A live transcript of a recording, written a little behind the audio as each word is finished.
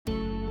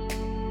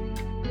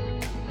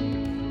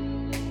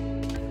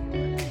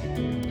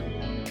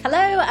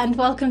and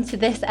welcome to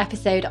this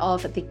episode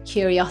of the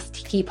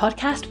Curiosity Key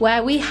podcast,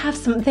 where we have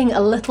something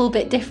a little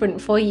bit different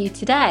for you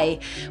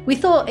today. We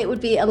thought it would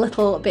be a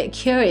little bit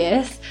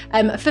curious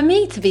for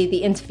me to be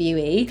the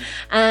interviewee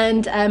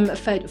and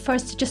for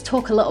us to just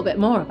talk a little bit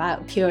more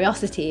about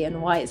curiosity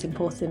and why it's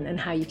important and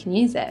how you can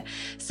use it.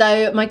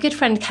 So my good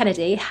friend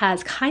Kennedy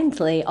has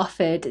kindly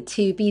offered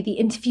to be the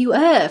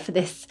interviewer for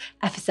this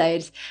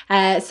episode.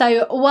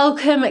 So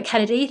welcome,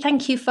 Kennedy.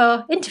 Thank you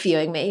for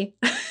interviewing me.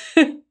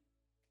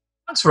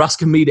 Thanks for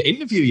asking me to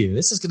interview you.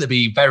 This is going to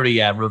be very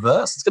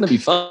reverse. It's going to be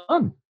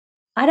fun.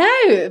 I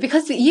know,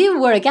 because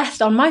you were a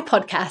guest on my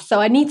podcast, so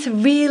I need to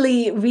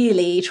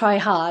really try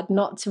hard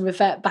not to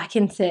revert back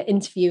into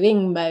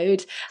interviewing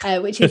mode,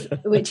 which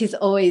is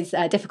always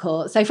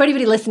difficult. So for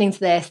anybody listening to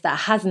this that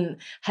hasn't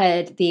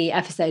heard the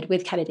episode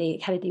with Kennedy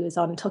was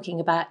on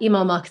talking about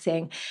email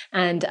marketing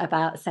and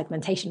about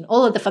segmentation,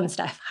 all of the fun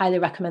stuff. Highly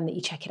recommend that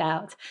you check it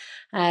out.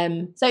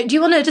 So do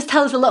you want to just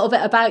tell us a little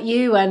bit about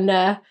you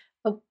and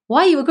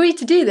why you agreed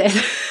to do this?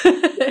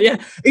 Yeah,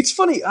 it's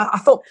funny. I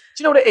thought,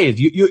 do you know what it is?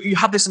 You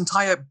had this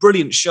entire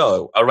brilliant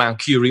show around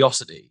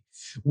curiosity,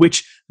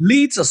 which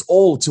leads us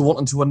all to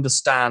wanting to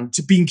understand,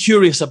 to being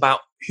curious about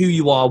who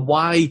you are,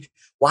 why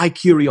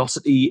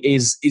curiosity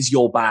is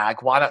your bag,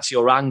 why that's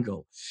your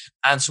angle.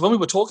 And so when we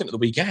were talking at the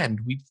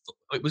weekend,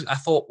 I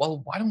thought,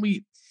 well, why don't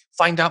we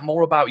find out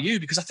more about you?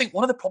 Because I think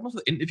one of the problems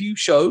with interview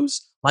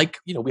shows, like,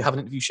 you know, we have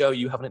an interview show,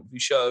 you have an interview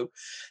show,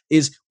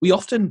 is we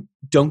often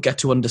don't get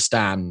to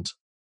understand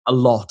a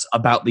lot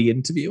about the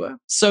interviewer.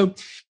 So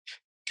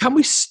can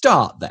we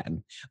start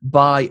then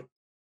by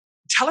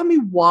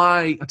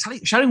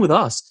sharing with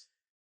us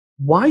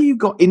why you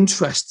got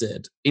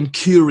interested in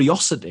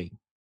curiosity?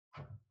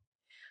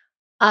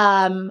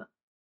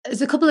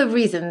 There's a couple of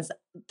reasons.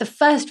 The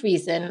first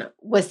reason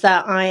was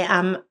that I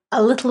am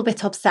a little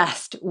bit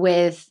obsessed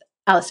with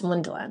Alice in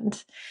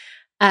Wonderland.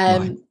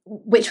 Right.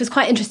 Which was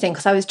quite interesting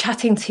because I was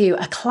chatting to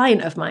a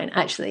client of mine,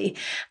 actually,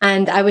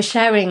 and I was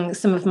sharing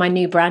some of my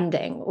new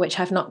branding, which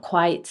I've not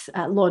quite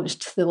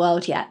launched to the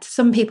world yet.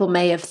 Some people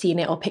may have seen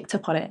it or picked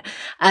up on it,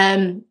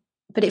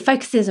 but it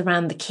focuses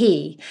around the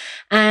key.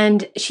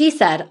 And she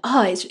said,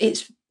 "Oh,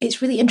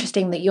 it's really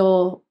interesting that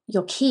your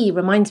key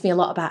reminds me a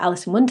lot about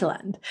Alice in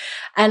Wonderland."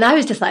 And I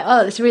was just like,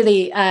 "Oh, it's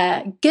really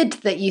good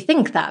that you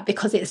think that,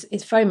 because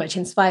it's very much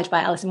inspired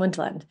by Alice in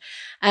Wonderland."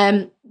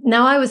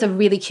 Now, I was a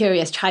really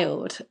curious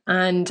child,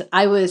 and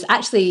I was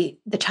actually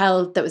the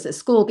child that was at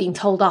school being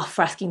told off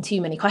for asking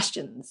too many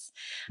questions.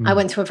 I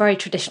went to a very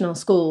traditional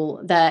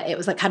school that it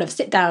was like kind of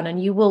sit down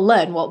and you will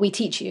learn what we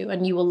teach you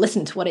and you will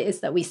listen to what it is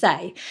that we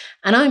say.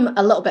 And I'm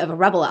a little bit of a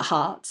rebel at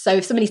heart. So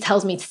if somebody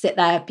tells me to sit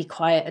there, be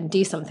quiet and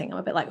do something, I'm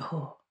a bit like,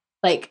 oh,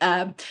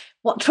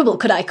 what trouble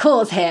could I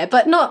cause here?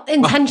 But not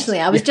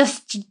intentionally. I was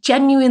just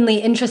genuinely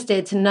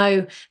interested to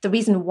know the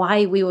reason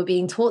why we were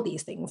being taught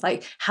these things.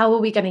 Like, how are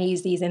we going to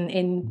use these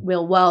in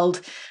real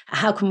world?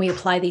 How can we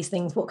apply these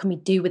things? What can we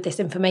do with this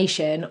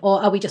information?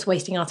 Or are we just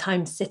wasting our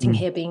time sitting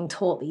here being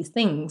taught these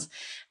things?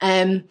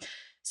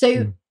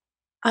 So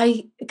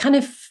I kind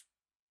of,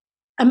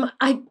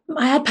 I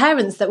had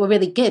parents that were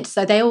really good,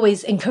 so they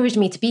always encouraged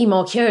me to be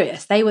more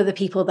curious. They were the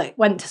people that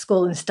went to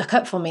school and stuck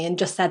up for me and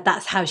just said,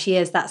 that's how she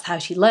is, that's how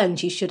she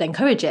learns, you should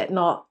encourage it,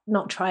 not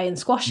try and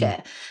squash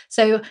it.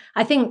 So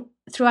I think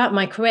throughout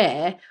my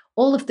career,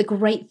 all of the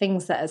great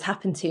things that has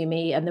happened to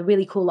me and the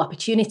really cool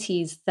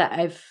opportunities that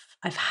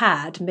I've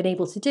had and been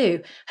able to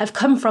do have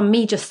come from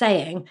me just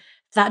saying,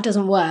 that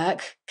doesn't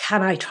work,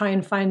 can I try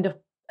and find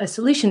a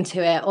solution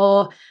to it?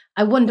 Or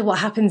I wonder what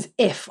happens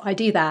if I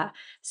do that.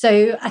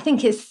 So I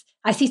think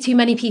I see too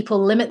many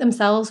people limit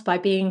themselves by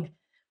being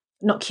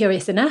not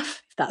curious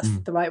enough, if that's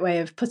the right way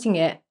of putting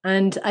it.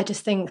 And I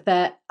just think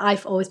that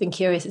I've always been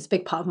curious. It's a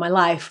big part of my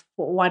life.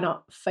 But why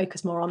not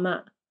focus more on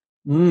that?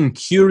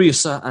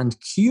 Curiouser and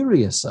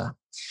curiouser,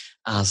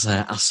 as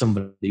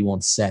somebody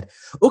once said.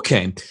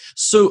 Okay,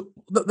 so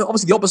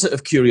obviously the opposite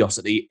of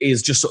curiosity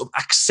is just sort of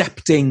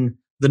accepting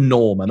the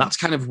norm. And that's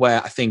kind of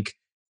where I think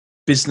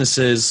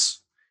businesses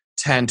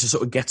tend to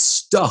sort of get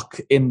stuck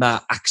in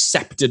that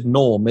accepted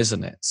norm,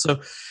 isn't it?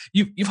 So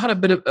you've had a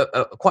bit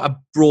of quite a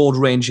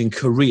broad-ranging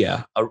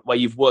career where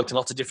you've worked in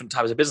lots of different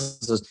types of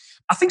businesses.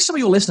 I think some of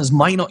your listeners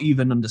might not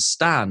even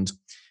understand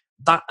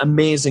that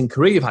amazing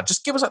career you've had.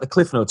 Just give us like the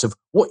cliff notes of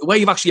where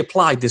you've actually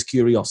applied this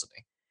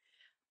curiosity.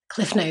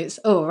 Cliff notes.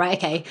 Oh, right,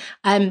 okay.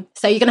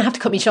 So you're going to have to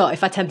cut me short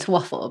if I tend to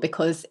waffle,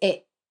 because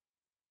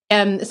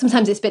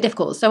sometimes it's a bit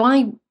difficult. So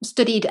I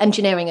studied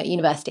engineering at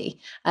university,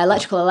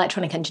 electrical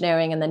electronic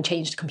engineering, and then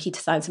changed to computer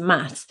science and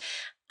maths.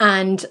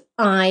 And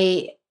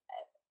I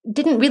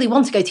didn't really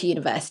want to go to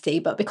university,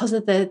 but because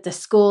of the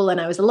school, and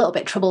I was a little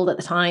bit troubled at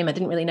the time, I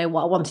didn't really know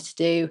what I wanted to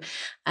do.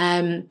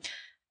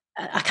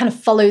 I kind of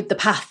followed the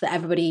path that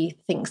everybody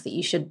thinks that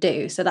you should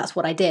do. So that's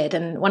what I did.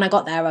 And when I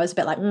got there, I was a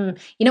bit like,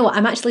 you know what,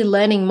 I'm actually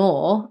learning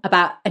more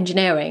about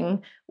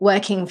engineering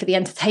working for the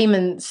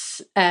entertainment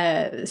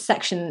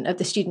section of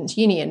the Students'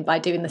 Union by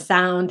doing the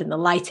sound and the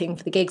lighting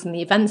for the gigs and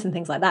the events and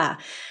things like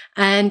that.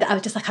 And I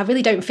was just like, I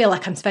really don't feel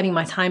like I'm spending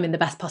my time in the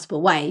best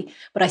possible way,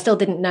 but I still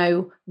didn't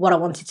know what I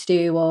wanted to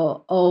do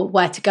or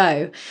where to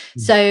go.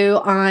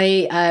 So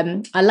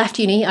I left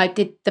uni. I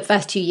did the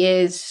first 2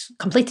 years,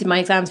 completed my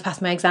exams,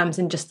 passed my exams,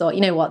 and just thought,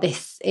 you know what,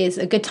 this is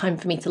a good time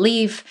for me to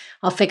leave.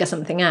 I'll figure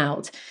something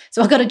out.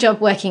 So I got a job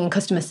working in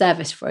customer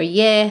service for a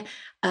year.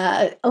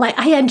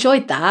 I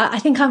enjoyed that. I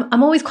think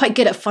I'm always quite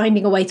good at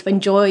finding a way to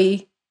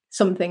enjoy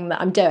something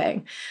that I'm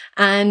doing.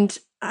 And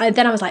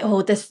then I was like,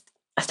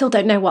 I still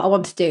don't know what I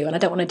want to do, and I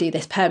don't want to do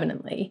this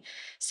permanently.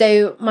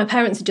 So my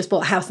parents had just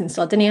bought a house in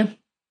Sardinia,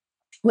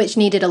 which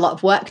needed a lot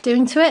of work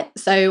doing to it.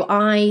 So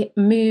I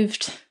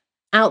moved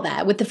out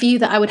there with the view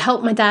that I would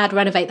help my dad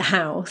renovate the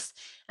house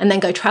and then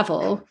go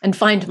travel and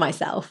find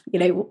myself,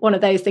 one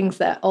of those things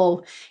that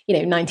all,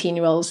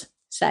 19-year-olds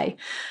say.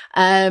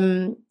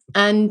 So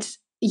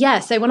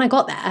when I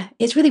got there,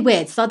 it's really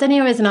weird.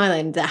 Sardinia is an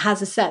island that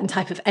has a certain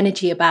type of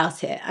energy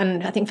about it.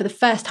 And I think for the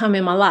first time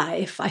in my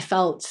life, I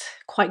felt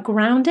quite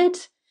grounded.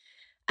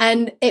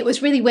 And it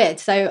was really weird.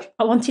 So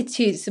I wanted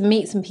to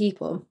meet some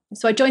people.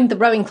 So I joined the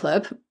rowing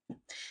club.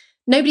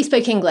 Nobody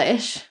spoke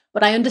English,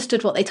 but I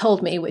understood what they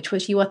told me, which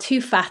was you are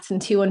too fat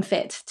and too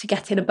unfit to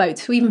get in a boat,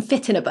 to even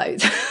fit in a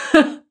boat.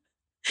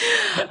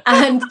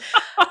 And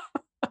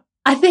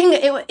I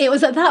think it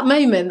was at that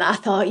moment that I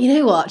thought, you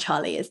know what,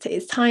 Charlie,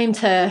 it's time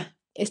to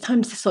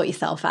sort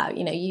yourself out.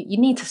 You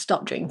need to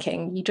stop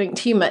drinking. You drink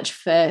too much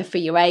for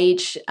your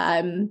age.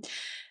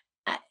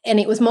 And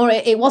it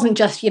wasn't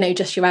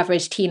just your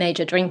average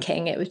teenager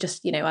drinking. It was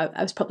just,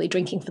 I was probably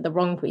drinking for the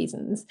wrong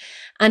reasons.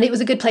 And it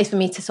was a good place for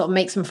me to sort of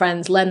make some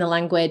friends, learn the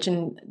language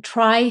and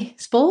try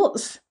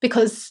sports,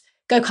 because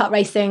go-kart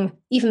racing,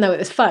 even though it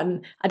was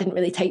fun, I didn't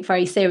really take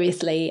very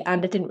seriously,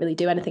 and I didn't really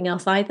do anything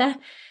else either.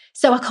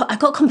 So I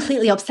got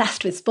completely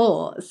obsessed with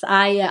sports.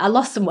 I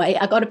lost some weight,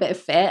 I got a bit of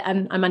fit,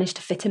 and I managed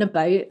to fit in a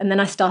boat. And then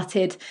I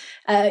started,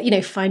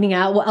 finding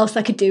out what else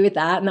I could do with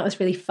that. And that was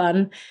really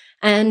fun.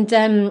 And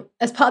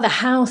as part of the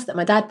house that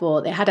my dad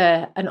bought, they had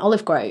an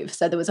olive grove.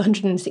 So there was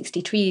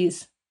 160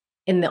 trees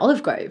in the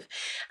olive grove.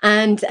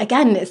 And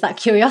again, it's that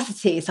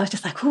curiosity. So I was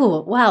just like,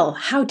 oh, well,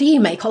 how do you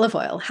make olive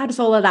oil? How does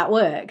all of that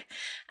work?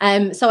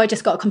 So I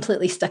just got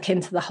completely stuck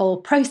into the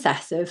whole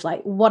process of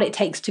like what it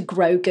takes to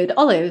grow good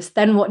olives.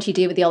 Then what do you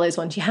do with the olives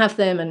once you have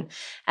them, and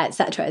et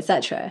cetera, et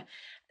cetera.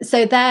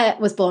 So there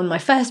was born my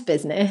first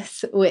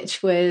business,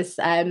 which was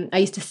I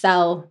used to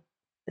sell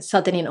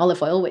Sardinian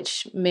olive oil,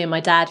 which me and my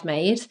dad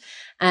made.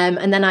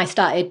 And then I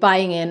started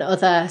buying in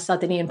other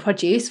Sardinian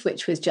produce,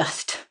 which was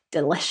just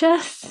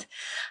delicious.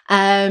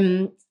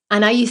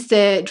 And I used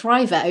to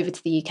drive it over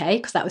to the UK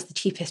because that was the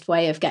cheapest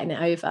way of getting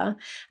it over,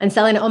 and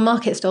selling it on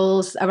market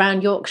stalls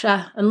around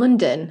Yorkshire and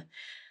London.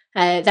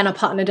 Then I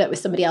partnered up with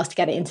somebody else to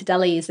get it into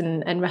delis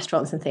and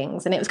restaurants and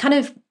things. And it was kind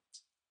of,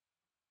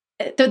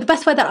 the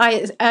best way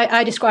that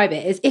I describe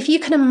it is, if you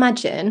can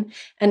imagine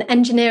an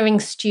engineering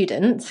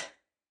student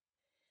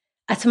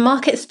at a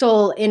market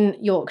stall in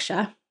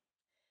Yorkshire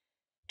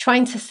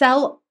trying to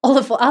sell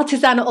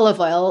artisan olive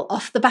oil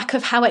off the back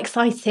of how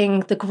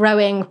exciting the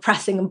growing,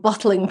 pressing and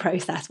bottling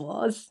process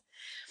was.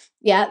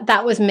 Yeah,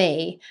 that was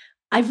me.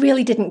 I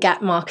really didn't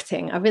get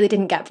marketing. I really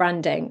didn't get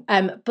branding.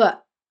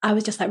 But I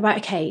was just like,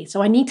 right, okay,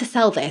 so I need to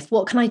sell this.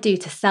 What can I do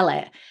to sell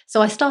it?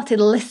 So I started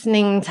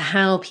listening to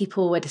how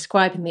people were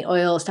describing the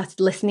oil, started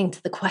listening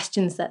to the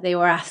questions that they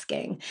were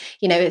asking.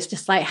 It's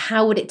just like,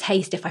 how would it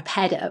taste if I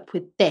paired it up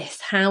with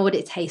this? How would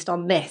it taste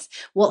on this?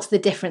 What's the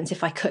difference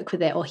if I cook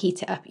with it or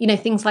heat it up?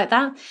 Things like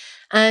that.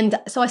 And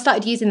so I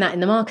started using that in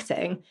the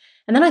marketing.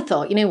 And then I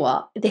thought, you know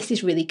what, this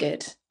is really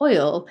good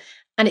oil.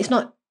 And it's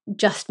not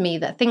just me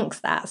that thinks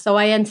that. So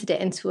I entered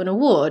it into an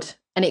award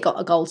and it got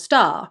a gold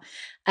star.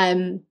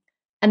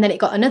 And then it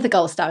got another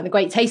gold star in the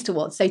Great Taste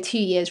Awards, so 2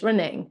 years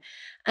running.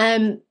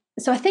 So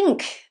I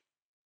think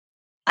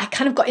I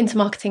kind of got into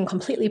marketing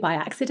completely by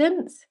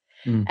accident.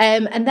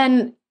 And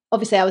then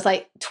obviously I was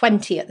like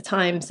 20 at the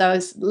time. So I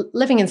was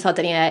living in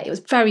Sardinia. It was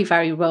very,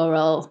 very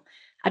rural.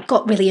 I'd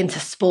got really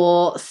into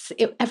sports.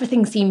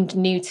 Everything seemed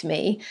new to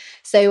me.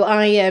 So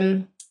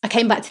I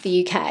came back to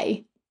the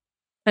UK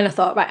and I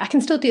thought, right, I can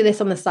still do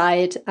this on the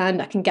side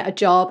and I can get a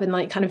job and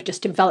like kind of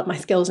just develop my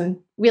skills. And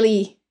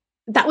really,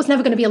 that was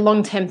never going to be a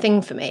long-term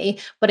thing for me.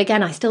 But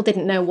again, I still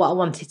didn't know what I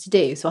wanted to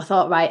do. So I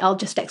thought, right, I'll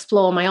just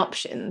explore my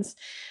options.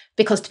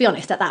 Because to be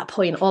honest, at that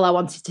point, all I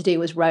wanted to do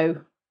was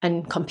row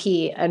and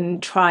compete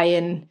and try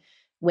and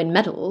win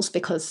medals,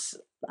 because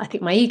I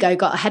think my ego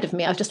got ahead of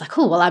me. I was just like,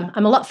 oh, well,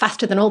 I'm a lot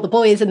faster than all the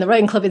boys in the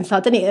rowing club in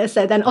Sardinia.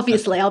 So then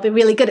obviously I'll be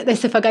really good at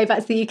this if I go back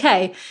to the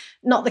UK.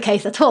 Not the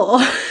case at all.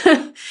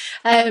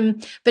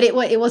 But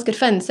it was good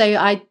fun. So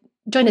I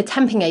joined a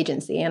temping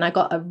agency and I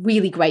got a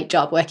really great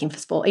job working for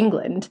Sport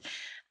England.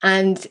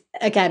 And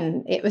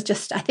again, it was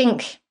just, I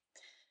think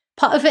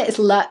part of it is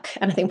luck.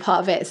 And I think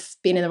part of it is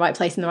being in the right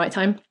place in the right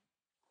time.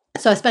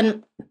 So I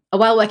spent a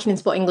while working in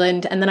Sport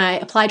England, and then I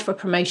applied for a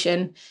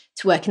promotion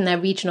to work in their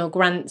regional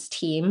grants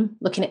team,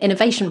 looking at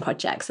innovation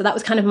projects. So that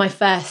was kind of my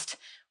first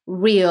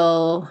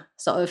real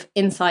sort of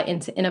insight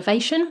into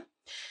innovation.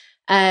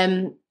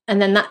 And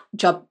then that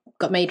job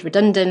got made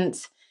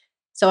redundant.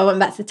 So I went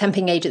back to the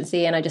temping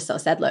agency and I just sort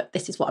of said, look,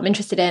 this is what I'm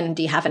interested in.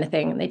 Do you have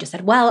anything? And they just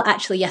said, well,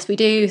 actually, yes, we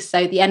do.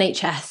 So the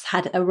NHS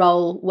had a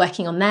role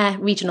working on their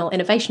regional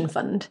innovation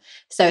fund.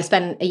 So I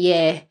spent a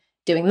year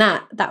doing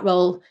that. That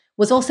role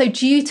was also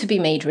due to be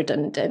made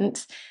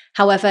redundant.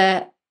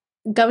 However,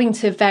 going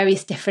to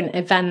various different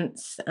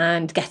events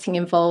and getting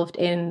involved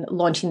in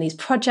launching these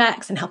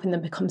projects and helping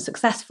them become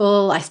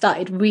successful, I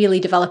started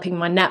really developing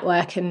my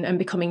network and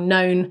becoming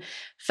known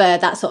for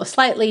that sort of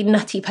slightly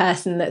nutty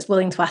person that's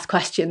willing to ask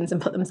questions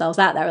and put themselves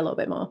out there a little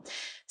bit more.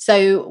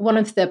 So one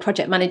of the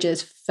project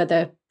managers for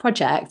the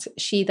project,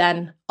 she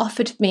then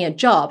offered me a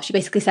job. She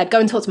basically said, go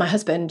and talk to my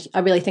husband. I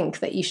really think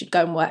that you should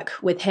go and work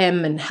with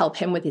him and help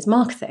him with his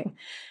marketing.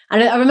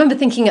 And I remember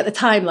thinking at the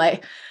time,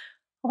 like,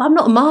 well, I'm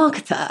not a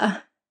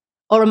marketer,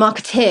 or a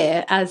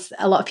marketeer, as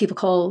a lot of people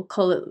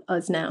call it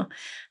us now.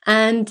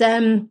 And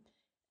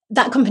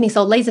that company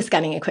sold laser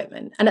scanning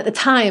equipment. And at the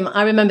time,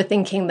 I remember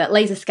thinking that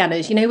laser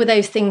scanners, you know, were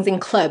those things in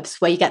clubs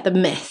where you get the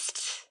mist.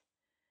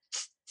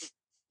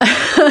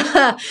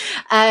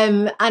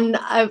 And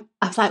I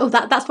was like, oh,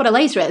 that's what a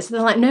laser is. So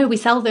they're like, no, we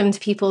sell them to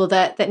people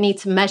that need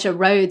to measure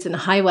roads and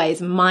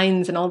highways and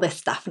mines and all this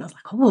stuff. And I was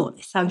like, oh,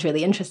 this sounds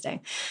really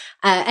interesting.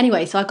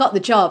 Anyway, so I got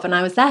the job and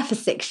I was there for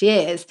 6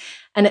 years.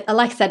 And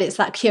like I said, it's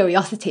that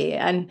curiosity.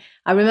 And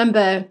I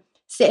remember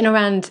sitting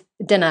around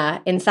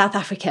dinner in South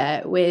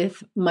Africa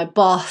with my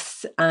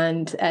boss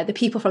and the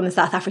people from the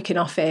South African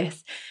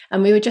office.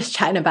 And we were just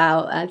chatting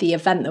about the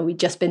event that we'd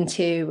just been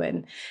to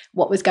and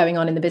what was going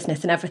on in the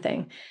business and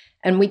everything.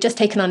 And we'd just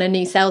taken on a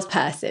new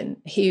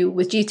salesperson who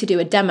was due to do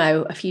a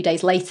demo a few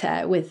days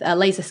later with a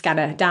laser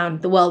scanner down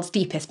the world's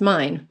deepest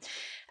mine.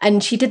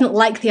 And she didn't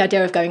like the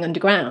idea of going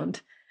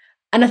underground.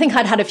 And I think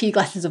I'd had a few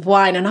glasses of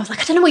wine and I was like,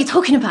 I don't know what you're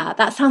talking about.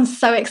 That sounds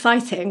so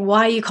exciting.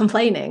 Why are you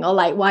complaining? Or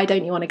like, why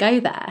don't you want to go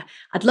there?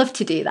 I'd love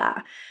to do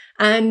that.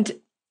 And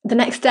the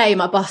next day,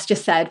 my boss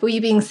just said, were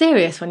you being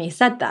serious when you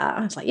said that?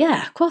 I was like,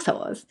 yeah, of course I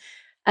was.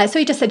 So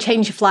he just said,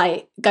 change your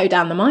flight, go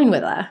down the mine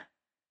with her.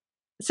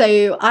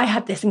 So I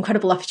had this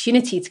incredible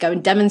opportunity to go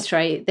and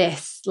demonstrate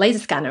this laser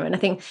scanner. And I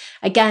think,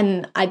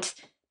 again, I'd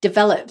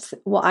developed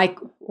what I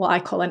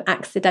call an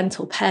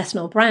accidental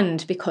personal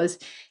brand, because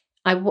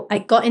I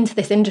got into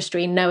this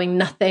industry knowing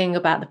nothing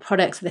about the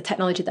products or the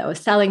technology that I was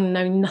selling,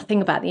 knowing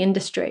nothing about the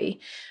industry.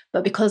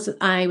 But because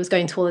I was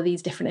going to all of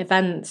these different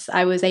events,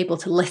 I was able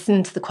to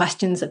listen to the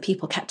questions that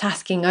people kept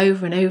asking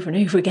over and over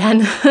and over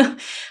again. And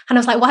I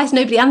was like, why is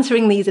nobody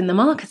answering these in the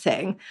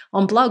marketing,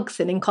 on blogs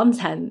and in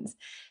content?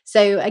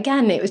 So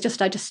again, it was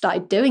just, I just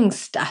started doing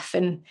stuff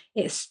and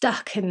it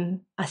stuck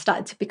and I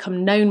started to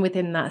become known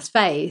within that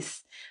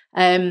space.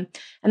 And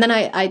then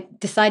I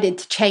decided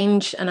to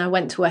change and I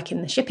went to work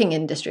in the shipping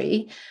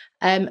industry.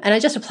 And I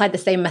just applied the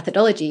same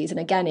methodologies. And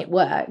again, it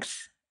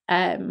works.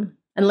 And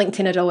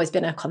LinkedIn had always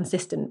been a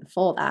consistent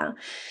for that.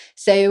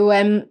 So,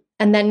 and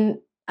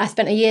then I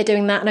spent a year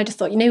doing that. And I just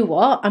thought, you know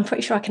what, I'm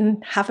pretty sure I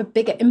can have a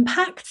bigger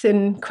impact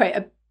and create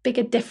a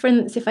bigger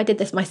difference if I did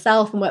this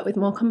myself and work with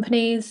more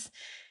companies.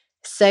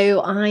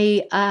 So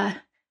I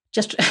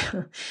just,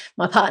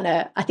 my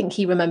partner, I think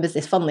he remembers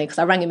this fondly because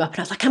I rang him up and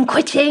I was like, I'm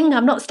quitting.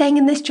 I'm not staying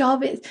in this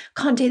job.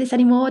 Can't do this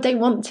anymore. I don't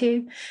want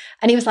to.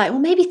 And he was like, well,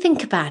 maybe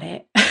think about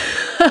it.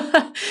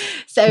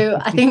 So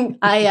I think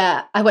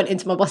I went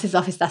into my boss's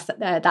office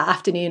that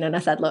afternoon and I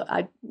said, look,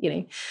 I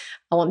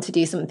want to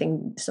do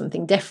something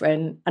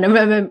different. And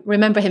I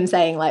remember him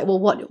saying like, well,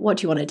 what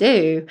do you want to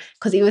do?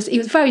 Because he was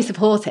very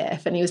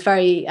supportive and he was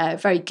very,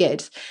 very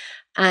good.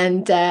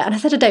 And I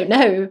said, I don't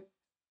know,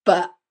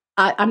 but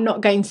I'm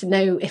not going to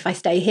know if I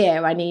stay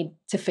here. I need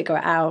to figure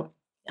it out.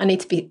 I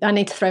need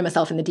to throw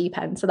myself in the deep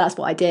end. So that's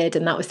what I did.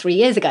 And that was 3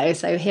 years ago.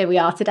 So here we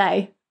are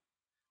today.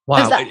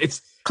 Wow.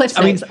 It's Cliff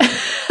Notes.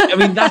 I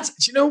mean, that's,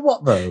 do you know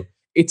what though?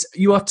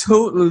 You are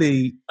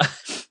totally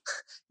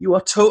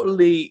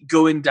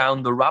going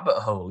down the rabbit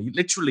hole.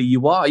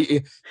 You are.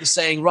 You're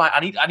saying, right, I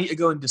need to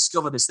go and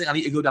discover this thing. I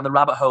need to go down the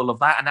rabbit hole of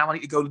that. And now I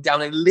need to go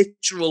down a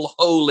literal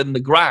hole in the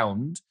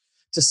ground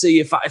to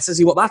see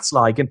what that's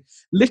like. And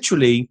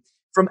literally,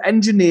 from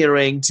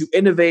engineering to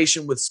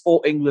innovation with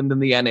Sport England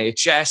and the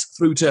NHS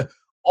through to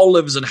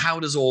olives and how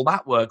does all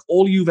that work,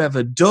 all you've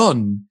ever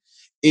done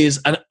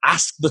is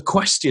ask the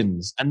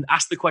questions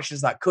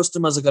that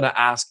customers are going to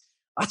ask.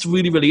 That's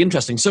really, really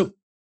interesting. So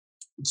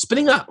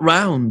spinning that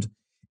round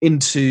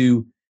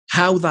into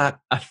how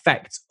that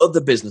affects other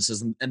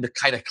businesses and the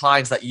kind of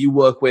clients that you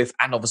work with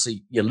and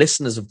obviously your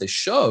listeners of this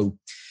show,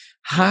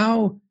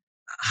 how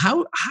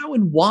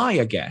and why,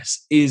 I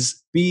guess,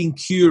 is being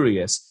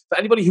curious for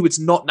anybody who it's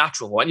not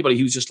natural or anybody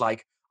who's just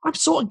like, I'm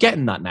sort of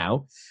getting that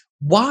now.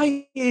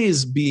 Why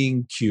is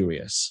being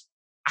curious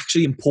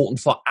actually important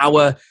for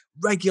our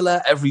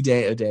regular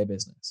everyday to day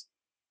business?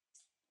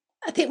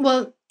 I think,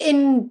 well,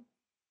 in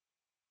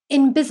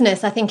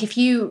business, I think if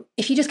you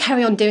just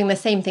carry on doing the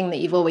same thing that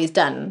you've always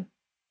done,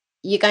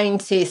 you're going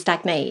to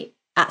stagnate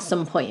at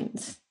some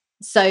point.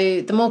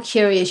 So the more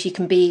curious you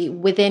can be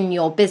within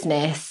your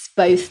business,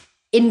 both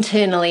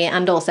internally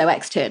and also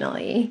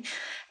externally,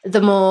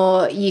 the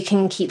more you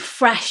can keep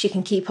fresh, you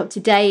can keep up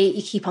to date,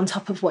 you keep on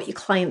top of what your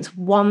clients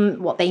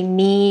want, what they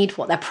need,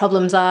 what their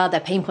problems are, their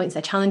pain points,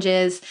 their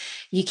challenges.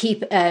 You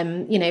keep,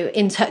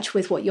 in touch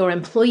with what your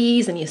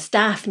employees and your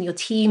staff and your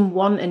team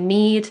want and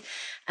need.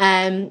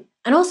 And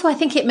also, I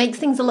think it makes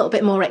things a little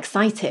bit more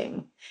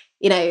exciting.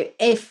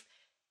 If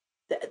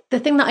the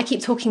thing that I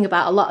keep talking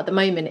about a lot at the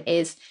moment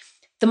is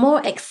the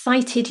more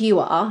excited you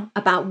are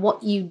about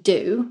what you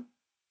do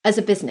as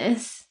a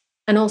business,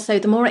 and also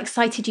the more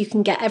excited you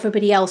can get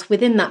everybody else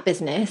within that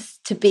business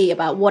to be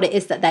about what it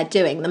is that they're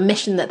doing, the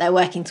mission that they're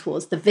working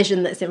towards, the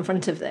vision that's in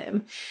front of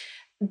them,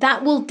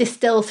 that will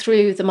distill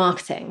through the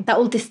marketing, that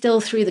will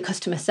distill through the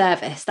customer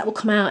service, that will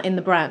come out in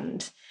the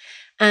brand.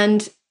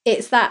 And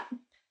it's that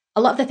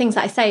a lot of the things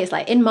that I say is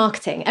like in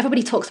marketing,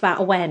 everybody talks about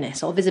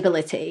awareness or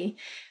visibility,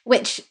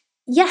 which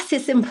yes,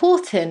 it's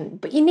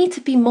important, but you need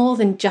to be more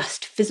than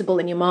just visible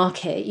in your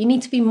market. You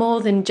need to be more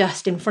than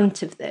just in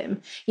front of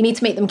them. You need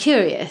to make them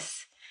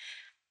curious.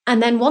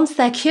 And then once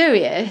they're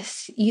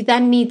curious, you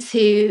then need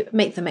to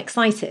make them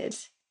excited,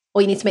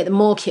 or you need to make them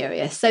more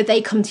curious. So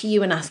they come to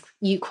you and ask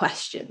you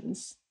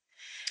questions.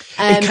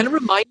 It kind of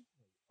reminds me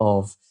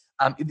of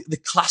the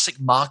classic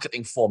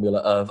marketing formula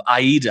of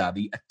AIDA,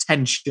 the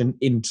attention,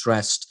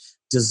 interest,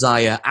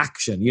 desire,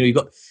 action. You've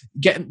got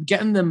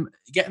getting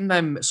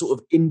them sort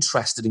of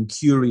interested and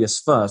curious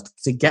first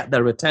to get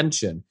their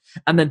attention,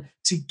 and then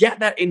to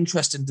get their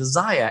interest and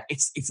desire,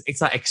 it's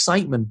that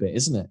excitement bit,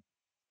 isn't it?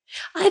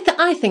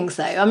 I think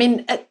so. I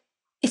mean,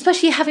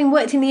 especially having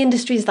worked in the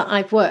industries that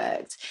I've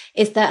worked,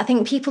 is that I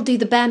think people do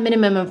the bare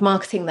minimum of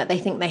marketing that they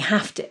think they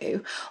have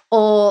to,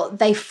 or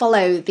they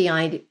follow the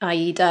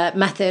AIDA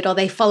method, or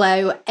they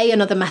follow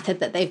another method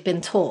that they've been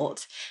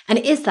taught. And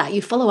it is that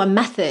you follow a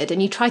method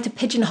and you try to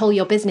pigeonhole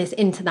your business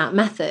into that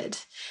method.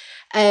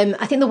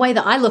 I think the way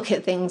that I look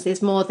at things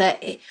is more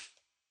that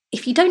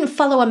if you don't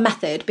follow a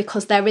method,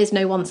 because there is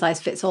no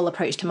one-size-fits-all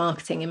approach to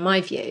marketing, in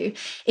my view,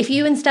 if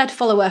you instead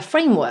follow a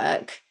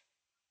framework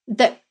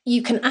that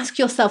you can ask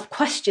yourself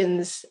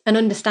questions and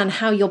understand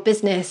how your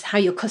business, how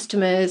your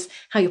customers,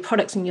 how your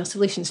products and your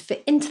solutions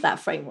fit into that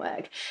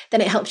framework, then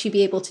it helps you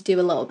be able to do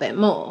a little bit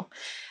more.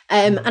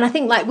 And I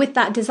think like with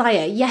that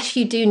desire, yes,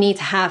 you do need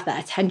to have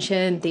that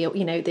attention,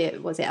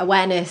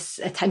 awareness,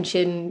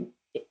 attention,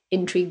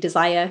 intrigue,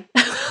 desire.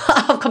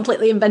 I've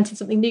completely invented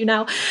something new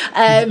now.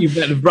 You've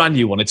got a brand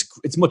new one.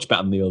 It's much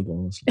better than the old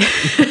one.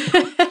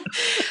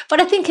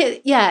 But I think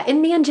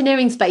in the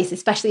engineering space,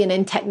 especially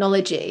in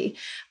technology,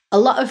 a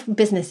lot of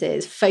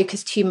businesses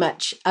focus too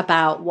much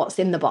about what's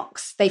in the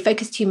box. They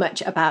focus too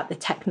much about the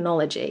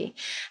technology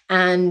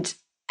and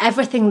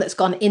everything that's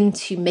gone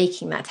into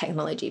making that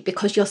technology,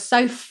 because you're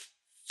so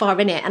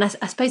far in it. And I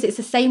suppose it's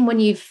the same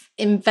when you've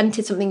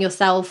invented something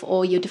yourself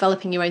or you're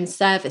developing your own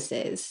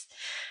services.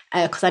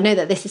 Because I know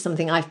that this is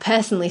something I've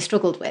personally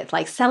struggled with.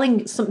 Like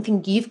selling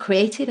something you've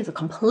created is a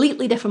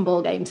completely different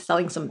ballgame to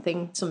selling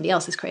something somebody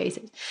else has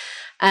created.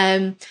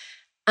 And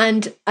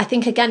I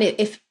think, again,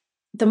 if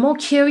the more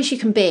curious you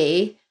can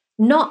be,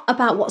 not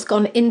about what's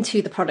gone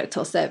into the product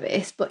or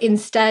service, but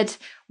instead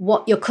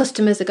what your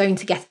customers are going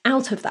to get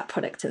out of that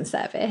product and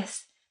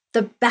service,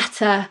 the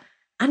better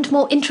and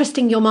more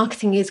interesting your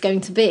marketing is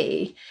going to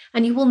be.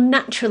 And you will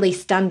naturally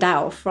stand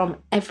out from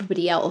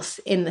everybody else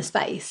in the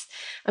space.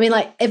 I mean,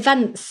 like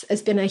events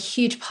has been a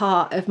huge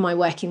part of my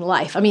working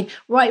life. I mean,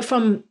 right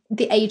from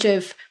the age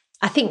of,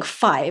 I think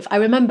 5, I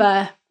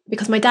remember,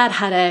 because my dad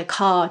had a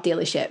car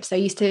dealership. So I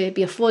used to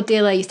be a Ford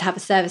dealer, I used to have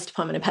a service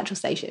department, a petrol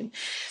station.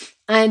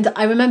 And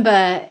I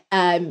remember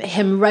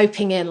him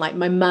roping in like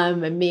my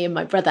mum and me and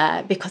my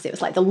brother, because it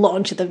was like the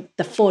launch of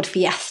the Ford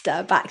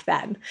Fiesta back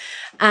then.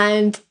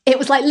 And it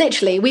was like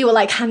literally, we were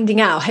like handing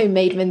out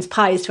homemade mince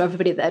pies to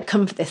everybody that had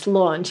come for this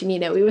launch. And,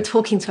 we were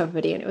talking to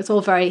everybody, and it was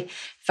all very,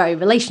 very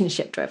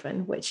relationship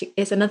driven, which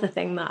is another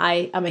thing that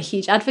I am a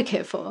huge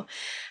advocate for.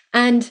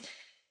 And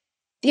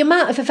the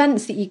amount of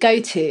events that you go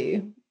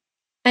to,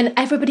 and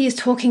everybody is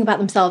talking about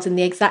themselves in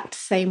the exact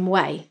same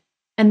way.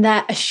 And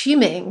they're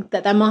assuming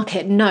that their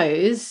market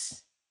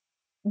knows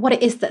what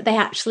it is that they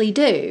actually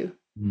do.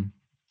 Mm.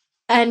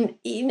 And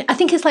I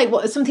think it's like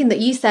something that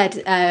you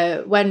said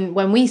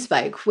when we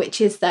spoke,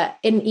 which is that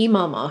in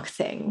email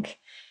marketing,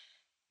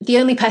 the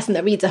only person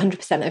that reads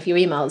 100% of your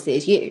emails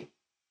is you.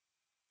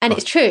 And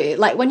It's true.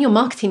 Like when you're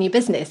marketing your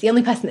business, the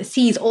only person that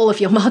sees all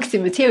of your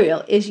marketing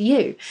material is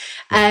you.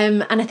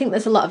 And I think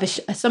there's a lot of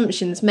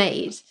assumptions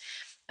made.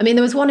 I mean,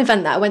 there was one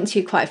event that I went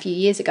to quite a few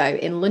years ago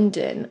in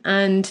London,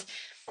 and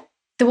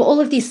there were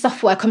all of these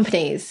software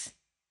companies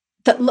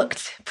that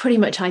looked pretty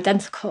much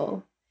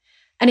identical.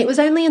 And it was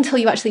only until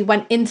you actually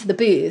went into the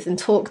booth and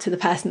talked to the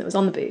person that was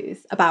on the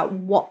booth about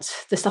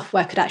what the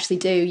software could actually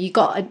do, you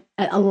got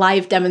a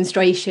live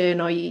demonstration,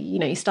 or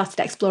you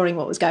started exploring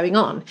what was going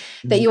on,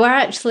 that you were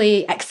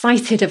actually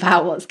excited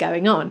about what's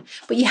going on.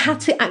 But you had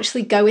to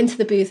actually go into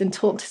the booth and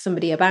talk to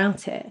somebody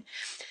about it.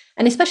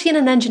 And especially in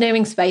an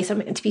engineering space, I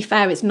mean, to be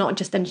fair, it's not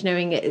just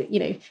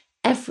engineering,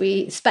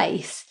 every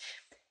space.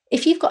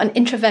 If you've got an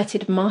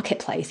introverted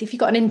marketplace, if you've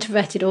got an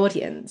introverted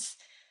audience,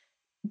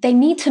 they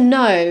need to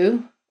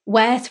know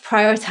where to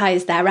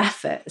prioritize their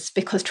efforts,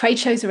 because trade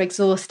shows are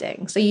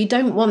exhausting. So you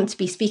don't want to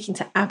be speaking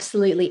to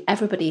absolutely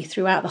everybody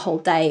throughout the whole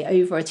day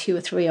over a 2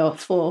 or 3 or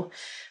 4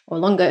 or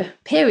longer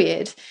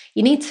period.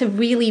 You need to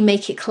really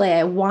make it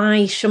clear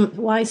why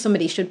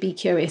somebody should be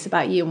curious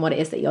about you and what it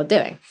is that you're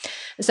doing.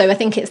 So I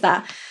think it's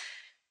that,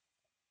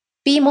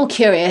 be more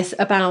curious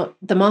about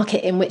the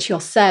market in which you're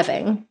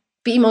serving.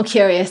 Be more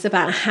curious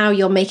about how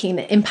you're making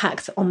an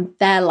impact on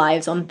their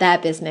lives, on their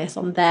business,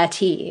 on their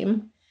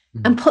team,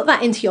 and put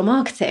that into your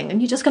marketing.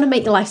 And you're just going to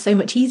make your life so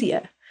much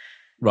easier.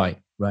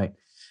 Right.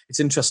 It's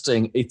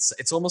interesting.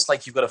 It's almost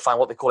like you've got to find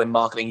what they call in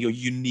marketing your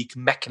unique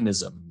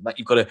mechanism. Like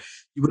you've got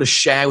to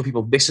share with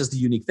people, this is the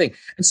unique thing.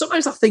 And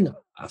sometimes I think,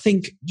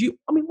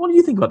 what do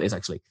you think about this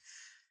actually?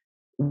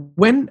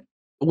 When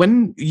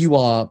you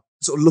are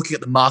sort of looking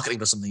at the marketing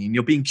for something and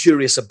you're being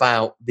curious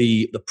about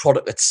the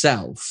product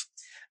itself,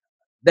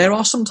 there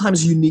are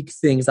sometimes unique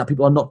things that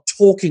people are not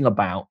talking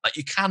about that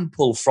you can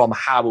pull from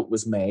how it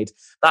was made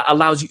that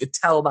allows you to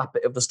tell that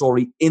bit of the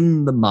story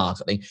in the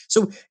marketing.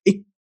 So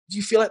do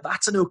you feel like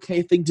that's an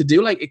okay thing to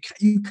do? Like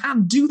you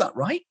can do that,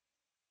 right?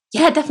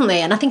 Yeah, definitely.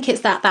 And I think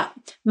it's that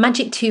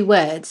magic 2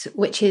 words,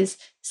 which is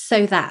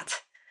so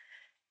that.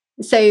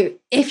 So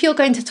if you're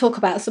going to talk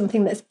about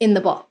something that's in the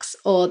box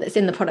or that's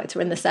in the product or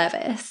in the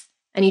service,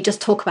 and you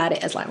just talk about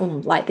it as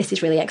like this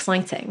is really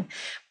exciting.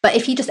 But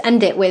if you just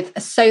end it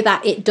with so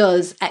that it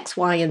does X,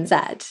 Y, and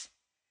Z,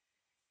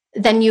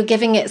 then you're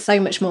giving it so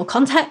much more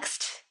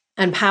context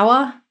and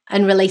power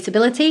and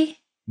relatability.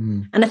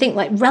 And I think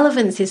like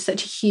relevance is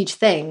such a huge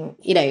thing,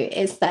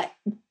 is that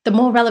the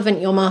more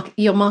relevant your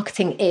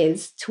marketing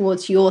is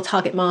towards your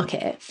target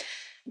market,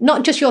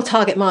 not just your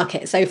target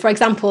market. So for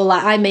example,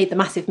 like I made the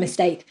massive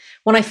mistake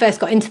when I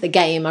first got into the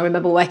game. I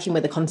remember working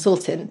with a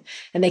consultant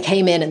and they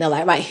came in and they're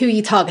like, right, who are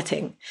you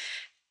targeting?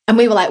 And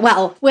we were like,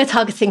 well, we're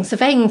targeting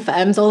surveying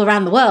firms all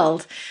around the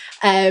world.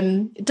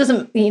 It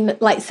doesn't mean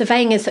like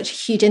surveying is such a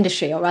huge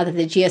industry, or rather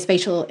the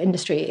geospatial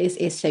industry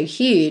is so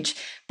huge.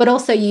 But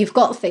also you've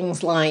got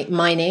things like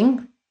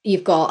mining,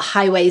 you've got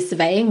highway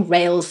surveying,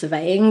 rail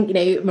surveying,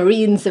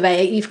 marine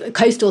surveying, you've got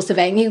coastal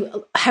surveying,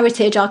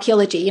 heritage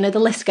archaeology, the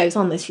list goes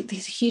on. There's a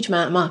huge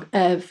amount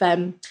of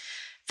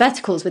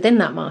verticals within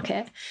that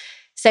market.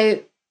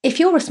 So if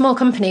you're a small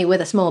company with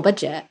a small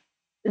budget,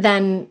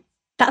 then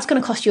that's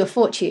going to cost you a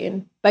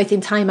fortune, both in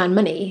time and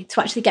money,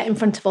 to actually get in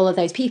front of all of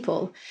those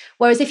people.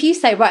 Whereas if you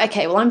say, right,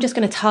 okay, well, I'm just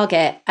going to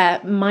target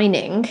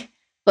mining,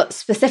 but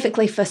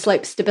specifically for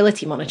slope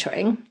stability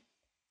monitoring,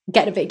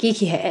 get a bit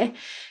geeky here,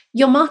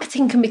 your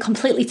marketing can be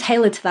completely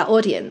tailored to that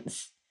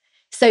audience.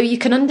 So you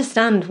can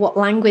understand what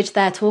language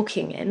they're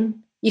talking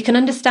in. You can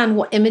understand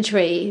what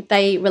imagery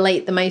they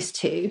relate the most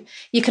to.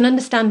 You can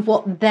understand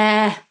what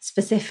their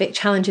specific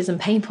challenges and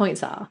pain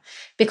points are,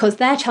 because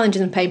their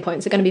challenges and pain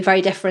points are going to be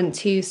very different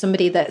to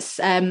somebody that's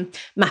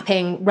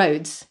mapping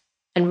roads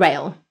and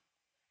rail.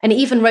 And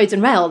even roads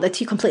and rail, they're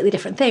 2 completely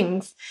different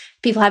things.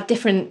 People have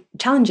different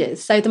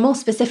challenges. So the more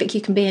specific you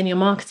can be in your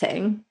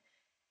marketing,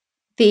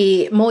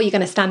 the more you're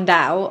going to stand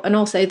out. And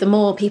also the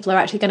more people are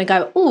actually going to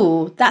go,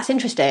 oh, that's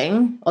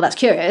interesting, or that's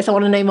curious. I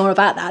want to know more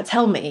about that.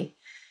 Tell me.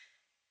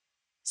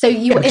 So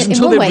you, in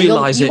one way,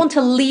 you want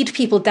to lead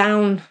people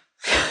down.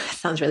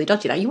 Sounds really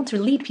dodgy now. You want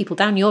to lead people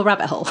down your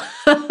rabbit hole.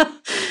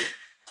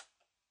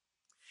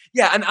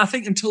 Yeah, and I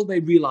think until they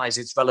realise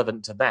it's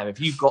relevant to them, if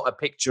you've got a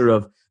picture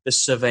of the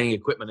surveying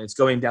equipment, it's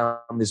going down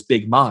this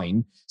big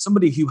mine,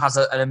 somebody who has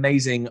an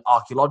amazing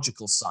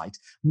archaeological site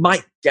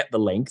might get the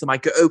link. They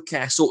might go, okay,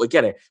 I sort of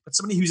get it. But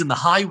somebody who's in the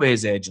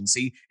highways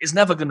agency is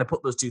never going to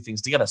put those 2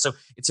 things together. So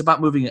it's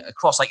about moving it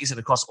across, like you said,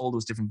 across all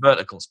those different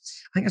verticals.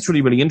 I think that's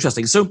really, really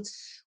interesting. So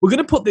we're going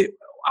to put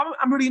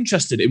I'm really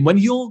interested in when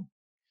you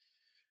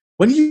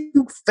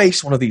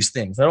face one of these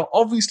things, there are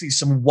obviously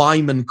some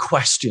Wyman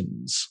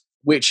questions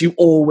which you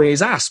always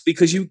ask,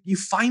 because you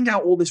find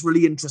out all this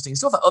really interesting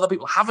stuff that other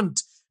people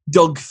haven't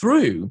dug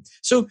through.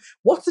 So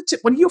what's the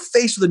tip when you're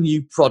faced with a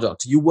new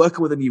product, you're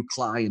working with a new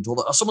client,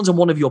 or someone's in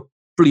one of your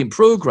brilliant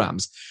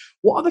programs,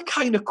 what are the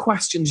kind of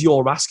questions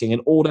you're asking in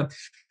order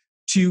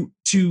to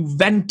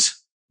vent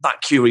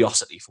that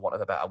curiosity, for want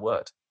of a better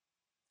word?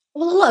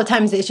 Well, a lot of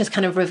times it's just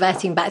kind of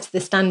reverting back to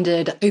the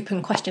standard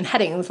open question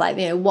headings, like,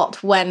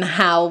 what, when,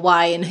 how,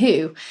 why, and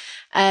who.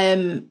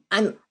 And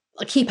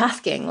I keep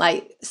asking,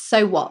 like,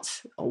 so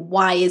what?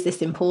 Why is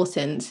this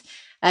important?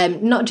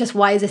 Not just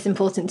why is this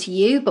important to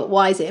you, but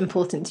why is it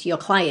important to your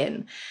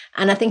client?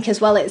 And I think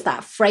as well, it's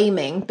that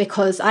framing,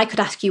 because I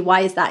could ask you,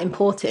 why is that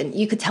important?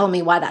 You could tell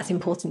me why that's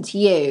important to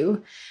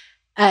you.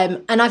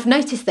 And I've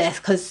noticed this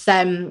because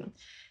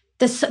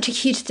there's such a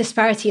huge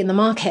disparity in the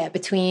market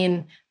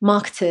between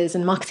marketers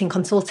and marketing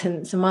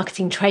consultants and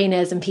marketing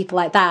trainers and people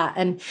like that.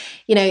 And,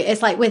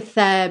 it's like with,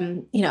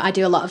 I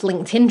do a lot of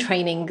LinkedIn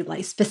training,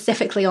 like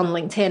specifically on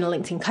LinkedIn and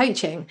LinkedIn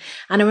coaching.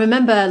 And I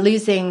remember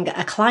losing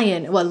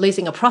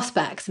a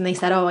prospect, and they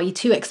said, oh, are you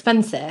too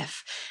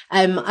expensive?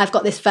 I've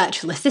got this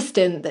virtual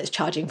assistant that's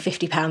charging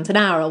 £50 an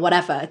hour or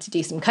whatever to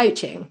do some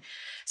coaching.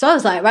 So I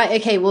was like, right,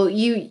 okay, well,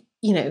 you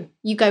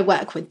go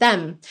work with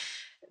them.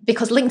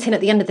 because LinkedIn,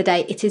 at the end of the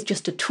day, it is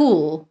just a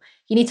tool.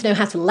 You need to know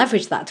how to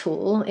leverage that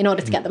tool in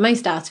order to get the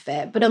most out of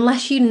it. But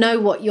unless you know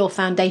what your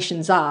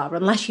foundations are,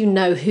 unless you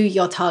know who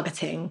you're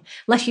targeting,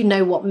 unless you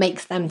know what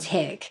makes them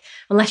tick,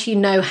 unless you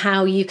know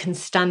how you can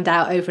stand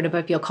out over and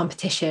above your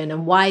competition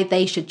and why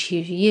they should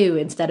choose you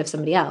instead of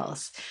somebody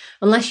else,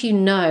 unless you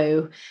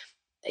know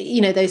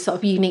those sort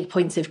of unique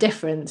points of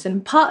difference.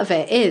 And part of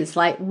it is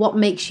like, what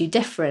makes you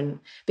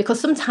different? Because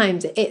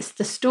sometimes it's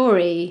the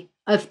story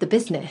of the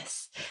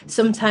business.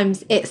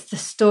 Sometimes it's the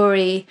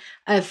story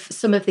of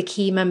some of the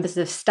key members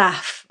of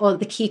staff or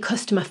the key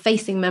customer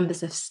facing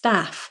members of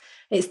staff.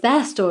 It's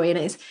their story. And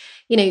it's,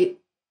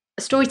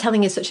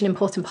 storytelling is such an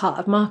important part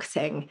of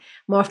marketing.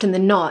 More often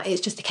than not,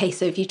 it's just a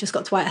case of you just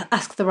got to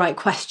ask the right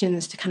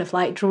questions to kind of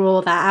like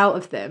draw that out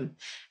of them.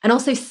 And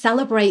also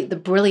celebrate the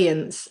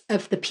brilliance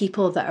of the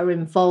people that are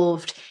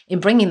involved in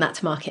bringing that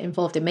to market,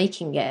 involved in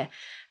making it.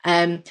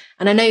 And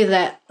I know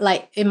that,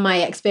 like, in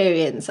my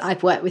experience,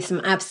 I've worked with some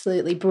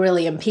absolutely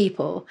brilliant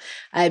people.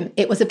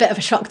 It was a bit of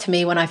a shock to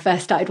me when I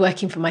first started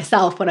working for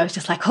myself, when I was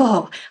just like,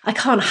 oh, I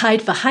can't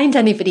hide behind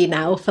anybody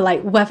now for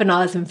like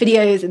webinars and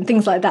videos and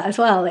things like that as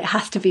well. It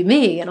has to be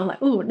me. And I'm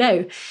like, oh,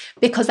 no,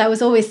 because I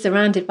was always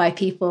surrounded by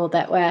people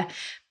that were,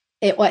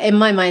 in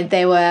my mind,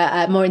 they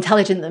were more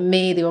intelligent than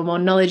me. They were more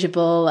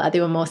knowledgeable. They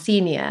were more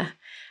senior.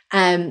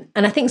 And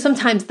I think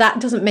sometimes that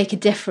doesn't make a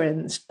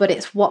difference, but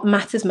it's what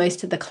matters most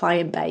to the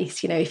client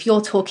base. If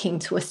you're talking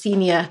to a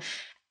senior,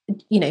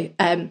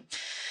 a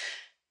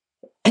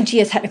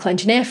geotechnical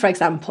engineer, for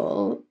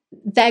example,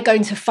 they're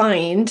going to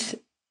find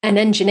an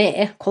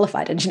engineer,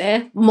 qualified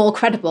engineer, more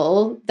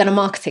credible than a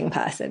marketing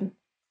person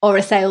or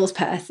a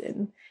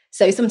salesperson.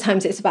 So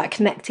sometimes it's about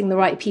connecting the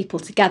right people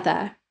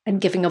together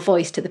and giving a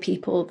voice to the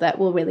people that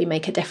will really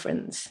make a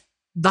difference.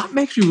 That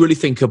makes me really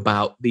think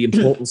about the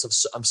importance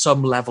of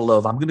some level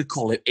of, I'm going to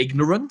call it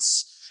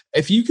ignorance.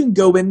 If you can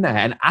go in there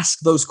and ask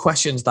those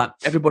questions that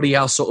everybody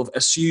else sort of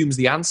assumes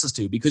the answers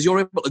to, because you're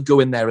able to go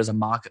in there as a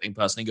marketing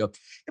person and go,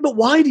 yeah, but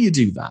why do you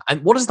do that?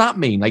 And what does that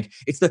mean? Like,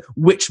 it's the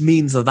which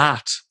means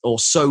that or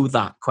so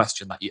that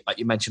question that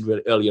you mentioned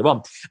really earlier on.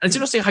 And it's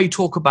interesting how you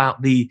talk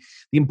about the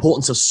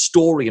importance of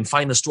story and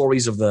find the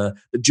stories of the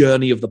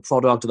journey of the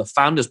product or the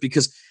founders,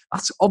 because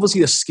that's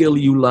obviously a skill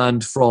you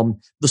learned from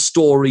the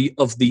story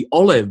of the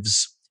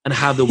olives and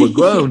how they were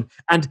grown.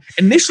 And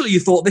initially you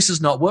thought this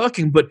is not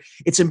working, but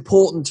it's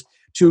important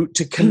to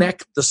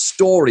connect the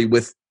story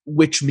with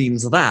which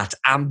means that,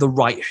 and the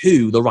right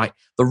who, the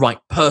right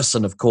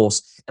person, of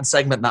course, and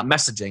segment that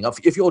messaging.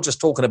 If you're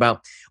just talking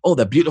about, oh,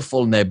 they're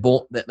beautiful and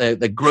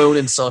they're grown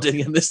in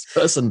Sardinia, and this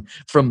person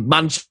from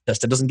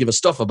Manchester doesn't give a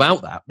stuff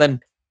about that, then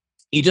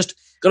you just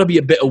got to be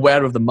a bit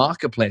aware of the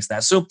marketplace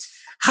there. So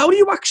how do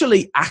you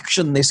actually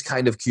action this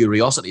kind of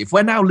curiosity? If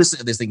we're now listening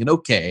to this thinking,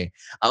 okay,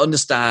 I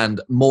understand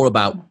more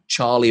about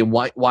Charlie and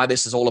why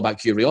this is all about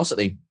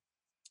curiosity,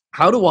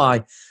 how do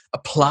I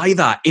apply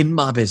that in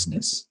my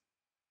business?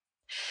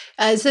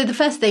 So the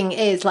first thing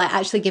is like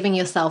actually giving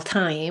yourself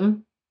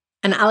time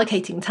and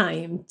allocating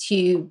time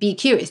to be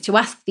curious, to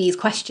ask these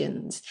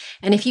questions.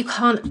 And if you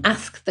can't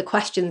ask the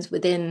questions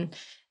within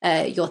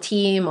your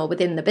team or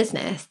within the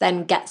business,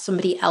 then get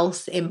somebody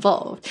else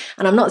involved.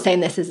 And I'm not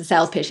saying this as a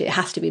sales pitch, it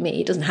has to be me.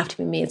 It doesn't have to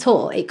be me at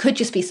all. It could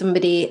just be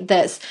somebody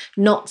that's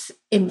not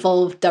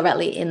involved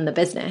directly in the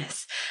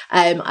business.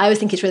 I always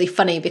think it's really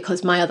funny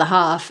because my other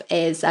half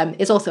is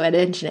also an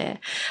engineer.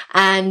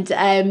 And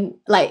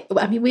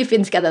we've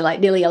been together like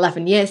nearly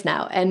 11 years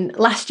now. And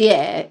last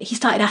year he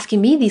started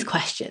asking me these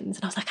questions.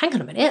 And I was like, hang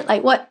on a minute,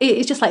 like what?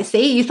 It's just like,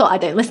 see, you thought I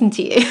don't listen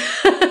to you.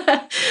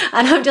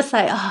 And I'm just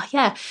like, oh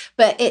yeah,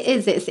 but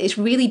it's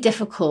really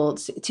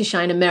difficult to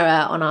shine a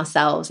mirror on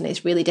ourselves. And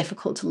it's really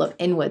difficult to look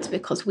inwards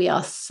because we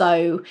are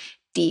so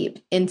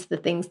deep into the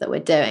things that we're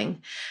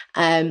doing.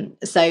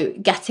 So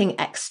getting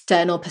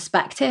external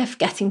perspective,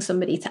 getting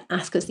somebody to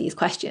ask us these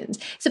questions.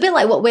 It's a bit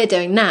like what we're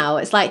doing now.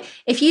 It's like,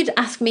 if you'd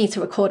ask me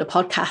to record a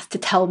podcast to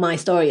tell my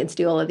story and to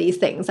do all of these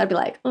things, I'd be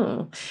like,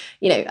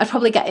 I'd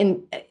probably get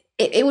in.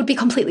 It would be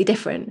completely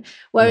different.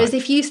 Whereas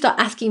if you start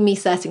asking me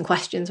certain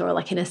questions or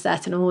like in a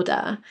certain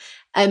order,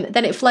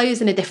 then it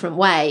flows in a different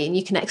way and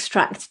you can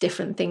extract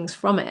different things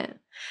from it.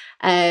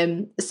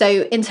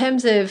 So in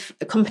terms of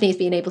companies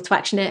being able to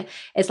action it,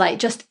 it's like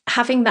just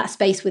having that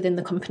space within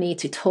the company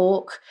to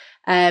talk.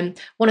 One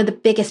of the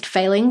biggest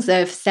failings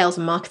of sales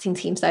and marketing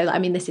teams, though,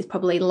 this is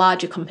probably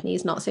larger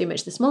companies, not so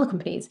much the smaller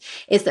companies,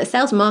 is that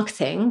sales and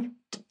marketing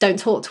don't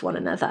talk to one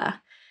another.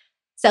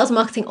 Sales and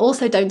marketing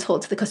also don't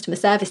talk to the customer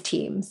service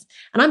teams.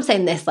 And I'm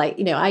saying this,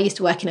 I used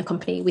to work in a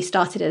company. We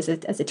started as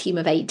a team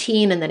of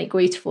 18 and then it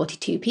grew to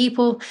 42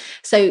 people.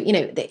 So,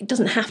 it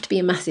doesn't have to be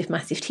a massive,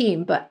 massive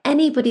team, but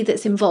anybody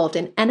that's involved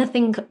in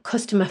anything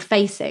customer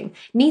facing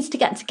needs to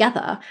get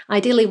together,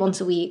 ideally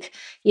once a week,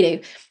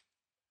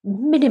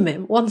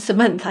 minimum once a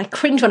month. I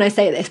cringe when I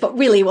say this, but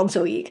really once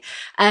a week.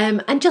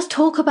 And just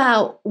talk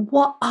about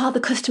what are the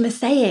customers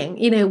saying?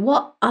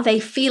 What are they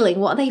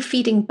feeling? What are they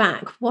feeding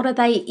back? What are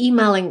they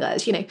emailing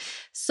us?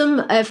 Some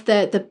of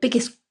the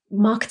biggest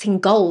marketing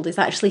gold is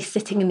actually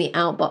sitting in the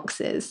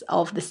outboxes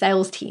of the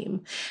sales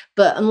team.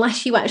 But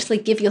unless you actually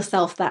give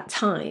yourself that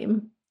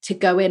time to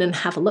go in and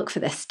have a look for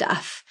this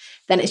stuff,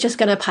 then it's just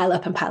going to pile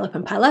up and pile up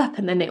and pile up,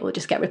 and then it will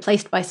just get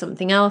replaced by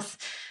something else.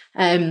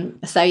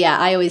 So yeah,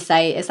 I always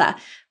say is that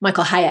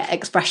Michael Hyatt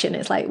expression.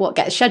 It's like what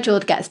gets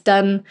scheduled gets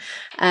done.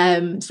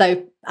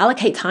 So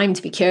allocate time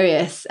to be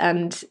curious,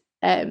 and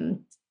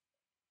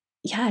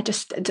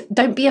just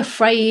don't be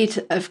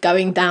afraid of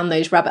going down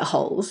those rabbit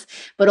holes,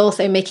 but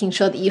also making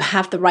sure that you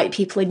have the right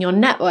people in your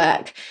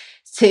network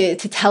to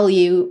tell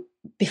you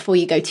before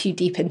you go too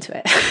deep into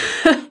it.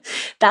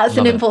 That's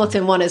an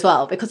important one as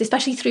well, because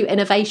especially through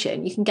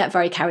innovation, you can get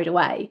very carried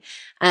away.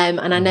 And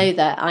I know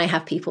that I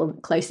have people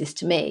closest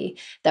to me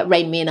that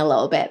rein me in a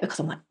little bit, because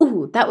I'm like,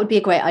 oh, that would be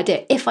a great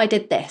idea if I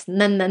did this, and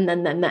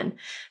then.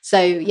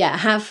 So yeah,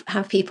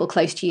 have people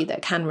close to you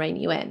that can rein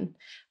you in,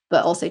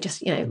 but also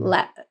just,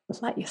 let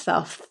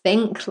yourself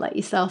think, let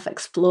yourself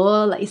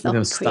explore, let yourself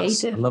be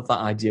creative. I love that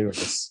idea of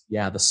this.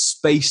 Yeah, the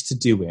space to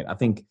do it. I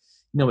think,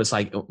 it's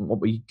like what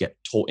we get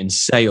taught in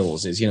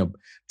sales is,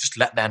 just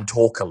let them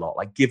talk a lot,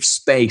 like give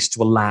space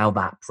to allow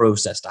that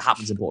process to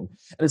happen is important.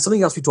 And it's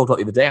something else we talked about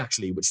the other day,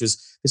 actually, which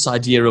was this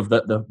idea of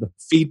the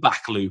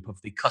feedback loop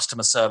of the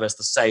customer service,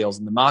 the sales,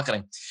 and the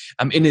marketing.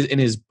 In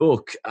his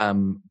book,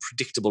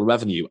 Predictable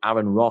Revenue,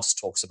 Aaron Ross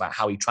talks about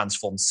how he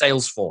transformed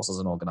Salesforce as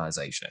an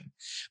organization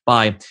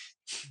by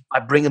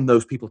bringing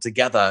those people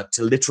together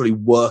to literally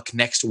work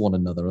next to one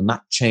another, and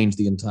that changed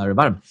the entire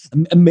environment.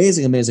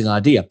 Amazing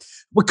idea.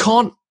 We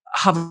can't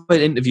have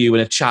an interview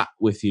and a chat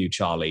with you,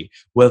 Charlie,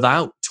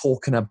 without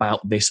talking about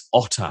this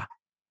otter.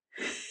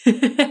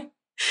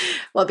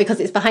 Well, because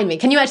it's behind me.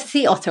 Can you actually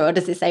see otter, or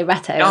does it say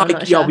Retto?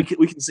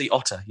 We can see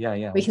otter.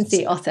 Yeah. We can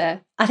see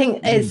otter. I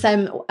think it's.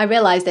 I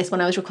realised this when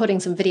I was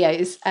recording some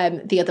videos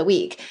the other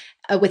week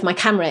with my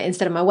camera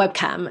instead of my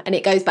webcam, and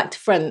it goes back to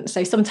front.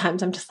 So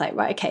sometimes I'm just like,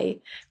 right,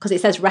 okay, because it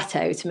says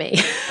Retto to me.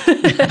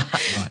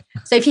 Right.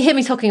 So if you hear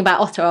me talking about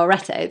otter or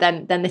Retto,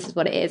 then this is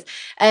what it is.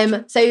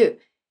 So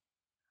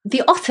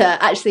the otter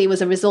actually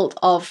was a result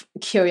of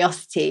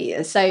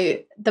curiosity. So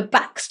the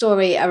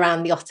backstory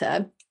around the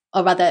otter,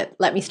 or rather,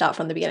 let me start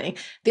from the beginning.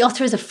 The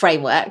otter is a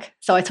framework.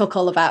 So I talk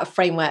all about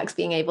frameworks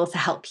being able to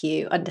help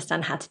you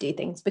understand how to do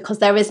things, because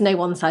there is no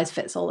one size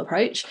fits all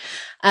approach.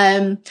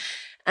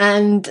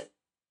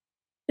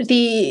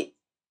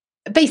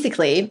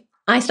 Basically,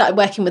 I started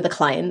working with a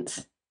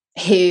client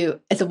who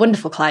is a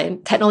wonderful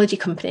client, technology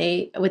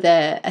company with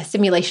a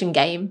simulation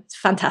game. It's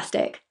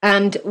fantastic.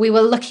 And we were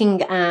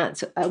looking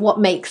at what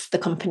makes the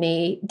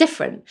company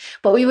different,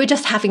 but we were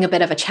just having a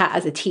bit of a chat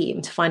as a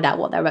team to find out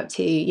what they're up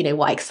to,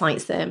 what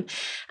excites them.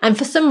 And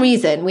for some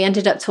reason, we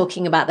ended up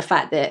talking about the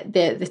fact that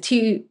the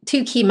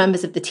two key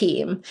members of the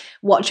team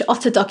watch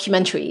otter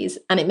documentaries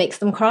and it makes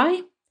them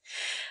cry.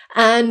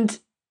 And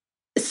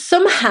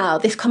somehow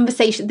this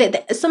conversation,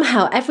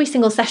 somehow every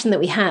single session that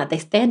we had,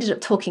 they ended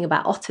up talking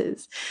about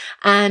otters.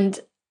 And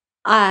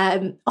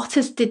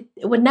otters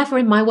were never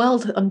in my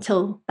world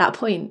until that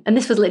point. And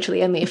this was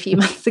literally only a few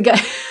months ago.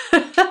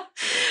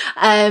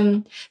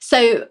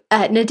 So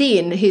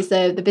Nadine, who's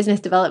the business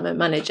development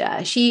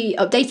manager, she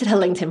updated her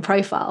LinkedIn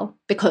profile,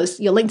 because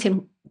your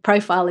LinkedIn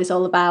profile is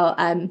all about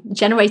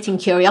generating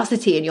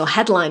curiosity, and your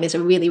headline is a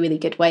really, really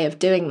good way of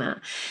doing that.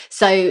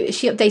 So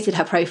she updated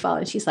her profile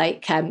and she's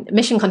like,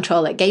 Mission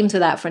Control at Games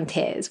Without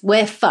Frontiers.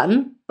 We're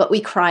fun, but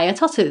we cry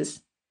at otters.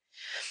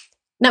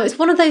 Now, it's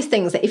one of those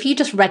things that if you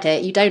just read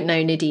it, you don't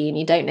know Nadine,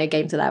 you don't know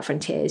Games Without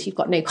Frontiers, you've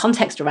got no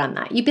context around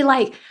that. You'd be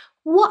like,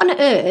 what on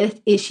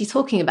earth is she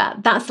talking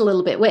about? That's a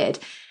little bit weird.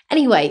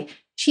 Anyway,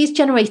 she's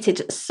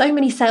generated so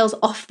many sales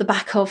off the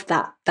back of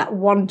that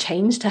one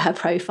change to her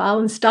profile,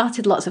 and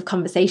started lots of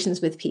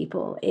conversations with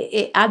people.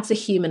 It adds a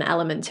human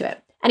element to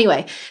it.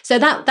 Anyway, so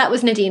that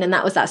was Nadine, and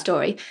that was that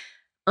story.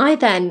 I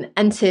then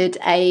entered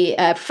a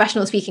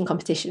professional speaking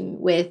competition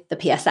with the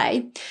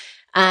PSA,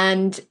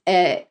 and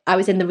I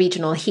was in the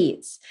regional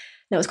heats.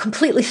 And I was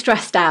completely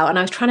stressed out, and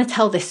I was trying to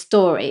tell this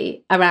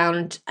story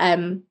around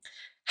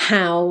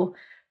how...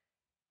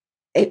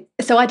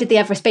 So I did the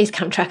Everest Base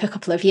Camp track a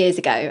couple of years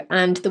ago,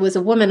 and there was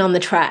a woman on the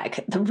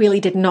track that really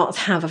did not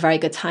have a very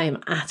good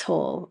time at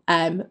all,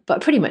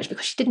 but pretty much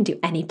because she didn't do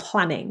any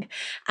planning.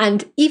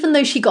 And even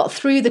though she got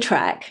through the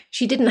track,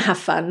 she didn't have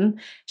fun.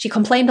 She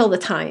complained all the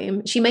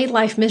time. She made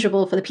life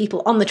miserable for the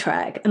people on the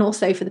track, and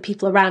also for the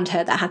people around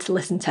her that had to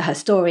listen to her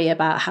story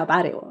about how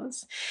bad it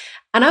was.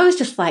 And I was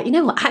just like, you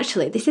know what,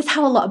 actually, this is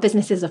how a lot of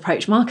businesses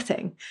approach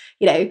marketing.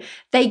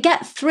 They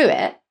get through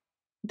it.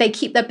 They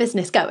keep their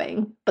business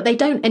going, but they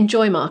don't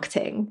enjoy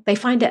marketing. They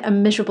find it a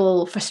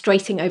miserable,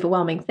 frustrating,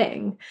 overwhelming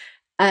thing.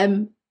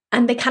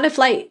 And they kind of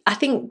I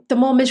think the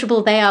more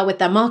miserable they are with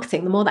their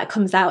marketing, the more that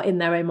comes out in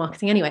their own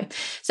marketing anyway.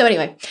 So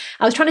anyway,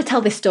 I was trying to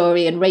tell this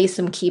story and raise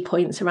some key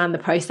points around the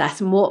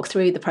process and walk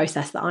through the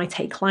process that I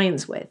take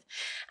clients with.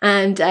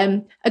 And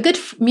a good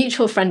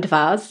mutual friend of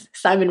ours,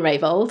 Simon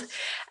Raybould,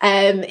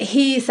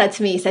 he said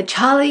to me,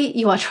 Charlie,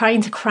 you are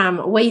trying to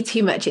cram way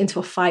too much into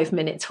a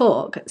 5-minute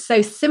talk.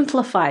 So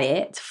simplify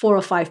it to 4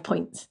 or 5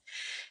 points.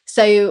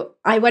 So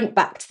I went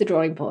back to the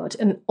drawing board,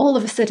 and all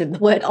of a sudden the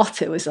word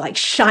otter was like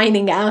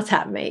shining out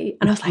at me.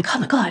 And I was like, oh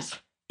my God,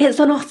 it's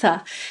an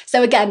otter.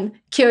 So again,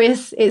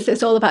 curious,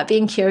 it's all about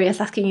being curious,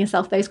 asking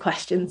yourself those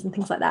questions and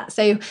things like that.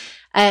 So,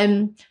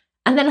 and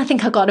then I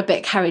think I got a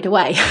bit carried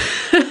away.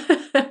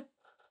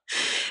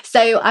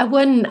 So I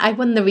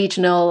won the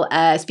regional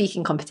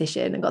speaking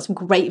competition and got some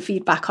great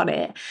feedback on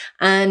it.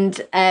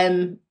 And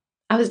I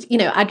was,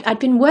 I'd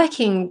been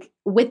working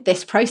with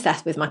this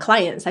process with my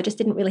clients. I just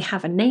didn't really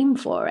have a name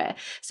for it.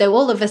 So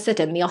all of a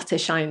sudden the otter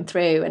shined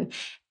through. And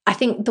I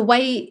think the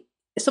way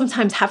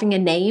sometimes having a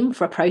name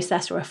for a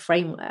process or a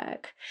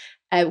framework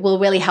will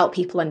really help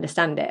people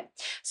understand it.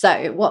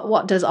 So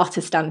what does otter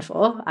stand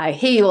for? I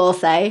hear you all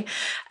say.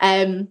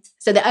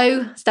 So the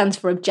O stands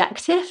for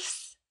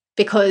objectives,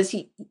 because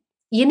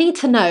you need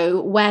to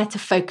know where to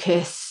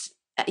focus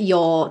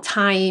your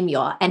time,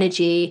 your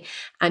energy,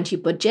 and your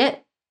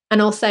budget.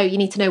 And also you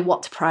need to know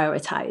what to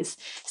prioritize.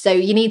 So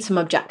you need some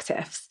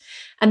objectives,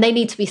 and they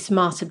need to be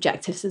smart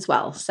objectives as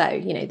well. So,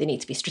 they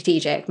need to be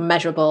strategic,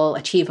 measurable,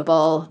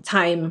 achievable,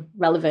 time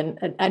relevant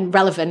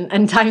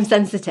and time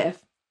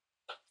sensitive.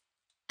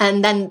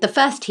 And then the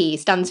first T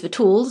stands for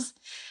tools,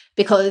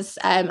 because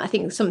I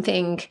think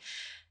something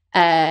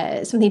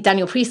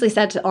Daniel Priestley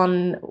said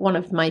on one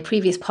of my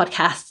previous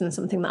podcasts, and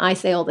something that I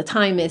say all the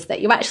time, is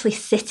that you're actually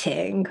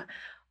sitting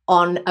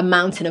on a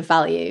mountain of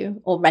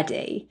value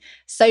already.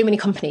 So many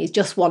companies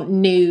just want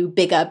new,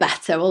 bigger,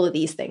 better, all of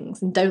these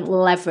things, and don't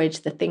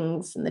leverage the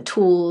things and the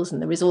tools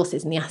and the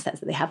resources and the assets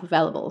that they have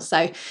available.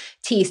 So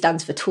T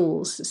stands for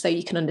tools, so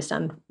you can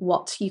understand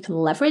what you can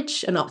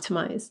leverage and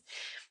optimize.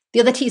 The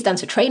other T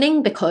stands for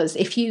training, because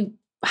if you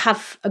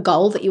have a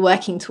goal that you're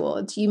working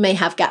towards, you may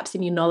have gaps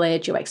in your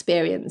knowledge, your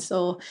experience,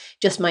 or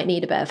just might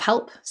need a bit of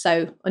help.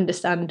 So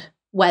understand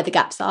where the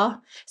gaps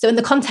are. So in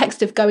the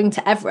context of going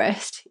to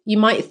Everest, you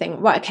might think,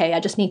 right, okay, I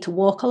just need to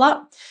walk a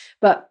lot.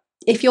 But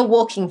if you're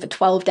walking for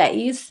 12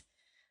 days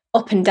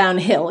up and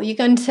downhill, you're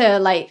going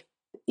to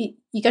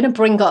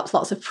bring up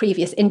lots of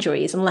previous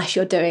injuries, unless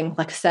you're doing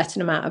like a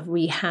certain amount of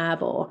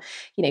rehab or,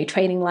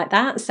 training like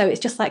that. So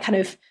it's just like kind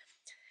of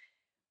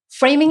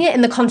framing it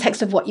in the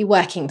context of what you're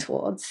working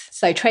towards.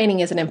 So training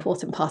is an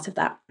important part of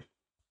that.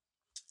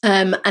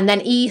 And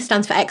then E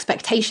stands for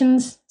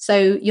expectations.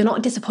 So you're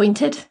not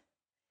disappointed.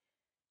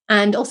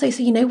 And also,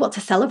 so you know what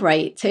to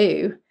celebrate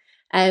too.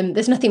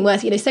 There's nothing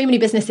worse, so many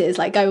businesses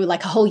go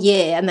like a whole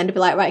year and then to be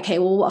like, right, okay,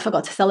 well, what have I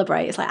got to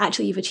celebrate? It's like,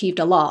 actually, you've achieved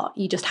a lot.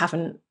 You just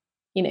haven't,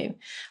 you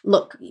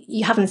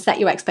haven't set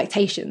your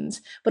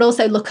expectations, but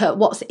also look at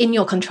what's in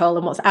your control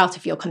and what's out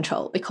of your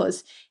control,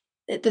 because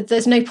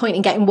there's no point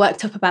in getting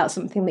worked up about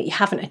something that you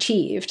haven't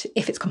achieved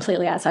if it's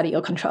completely outside of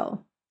your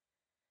control.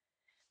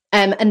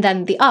 And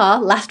then the R,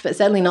 last but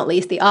certainly not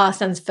least, the R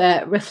stands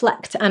for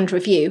reflect and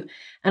review.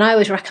 And I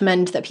always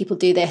recommend that people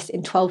do this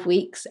in 12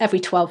 weeks, every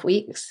 12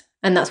 weeks.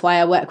 And that's why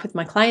I work with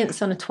my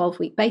clients on a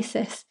 12-week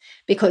basis,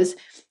 because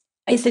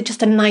it's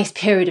just a nice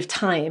period of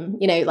time.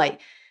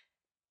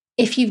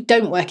 If you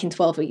don't work in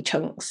 12-week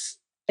chunks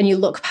and you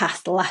look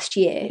past the last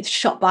year, it's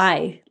shot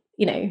by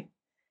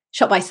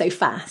so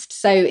fast.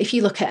 So if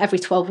you look at every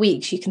 12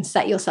 weeks, you can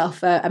set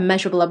yourself a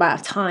measurable amount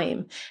of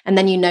time, and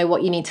then you know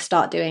what you need to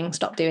start doing,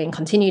 stop doing,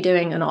 continue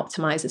doing, and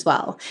optimize as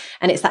well.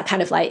 And it's that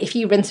kind of like, if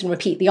you rinse and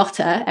repeat the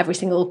otter every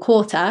single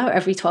quarter or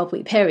every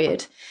 12-week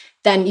period,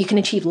 then you can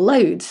achieve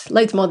loads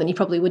more than you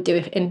probably would do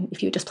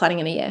if you were just planning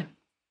in a year.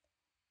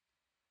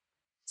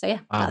 So yeah,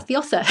 wow. That's the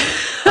otter.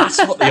 That's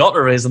what the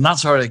otter is, and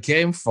that's where it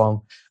came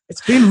from.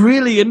 It's been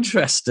really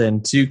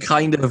interesting to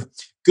kind of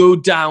go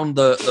down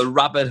the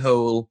rabbit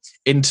hole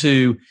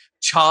into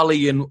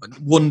Charlie in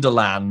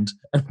Wonderland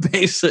and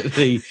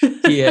basically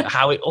hear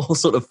how it all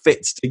sort of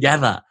fits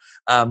together.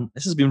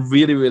 This has been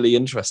really, really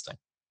interesting.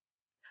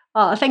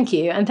 Oh, thank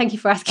you. And thank you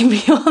for asking me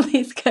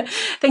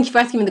thank you for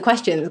asking me the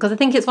questions, because I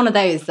think it's one of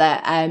those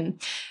that,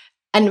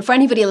 and for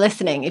anybody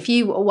listening, if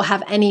you will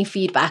have any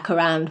feedback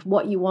around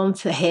what you want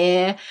to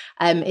hear,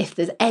 if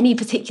there's any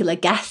particular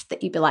guest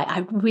that you'd be like,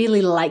 I'd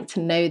really like to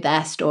know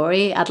their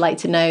story. I'd like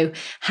to know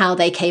how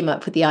they came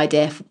up with the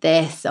idea for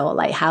this, or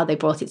like how they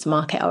brought it to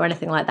market or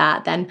anything like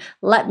that, then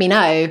let me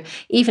know.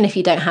 Even if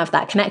you don't have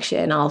that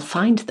connection, I'll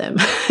find them.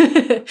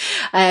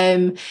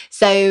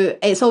 So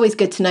it's always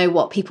good to know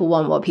what people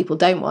want, what people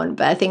don't want.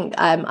 But I think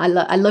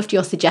I loved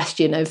your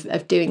suggestion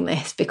of doing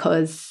this,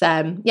 because,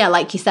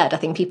 like you said, I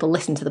think people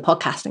listen to the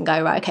podcast and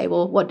go, right, okay,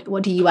 well,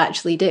 what do you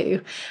actually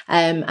do?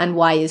 And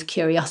why is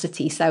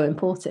curiosity so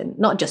important?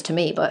 Not just to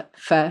me, but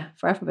for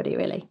everybody,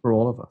 really. For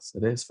all of us,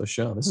 it is, for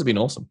sure. This has been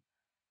awesome.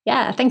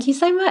 Yeah, thank you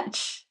so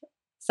much.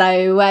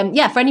 So,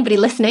 for anybody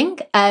listening,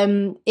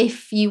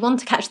 if you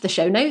want to catch the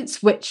show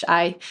notes, which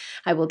I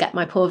will get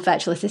my poor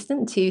virtual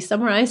assistant to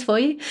summarize for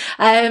you,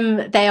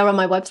 they are on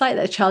my website.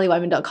 That's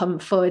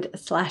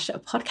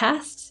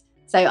charliewyman.com/podcast.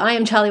 So I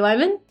am Charlie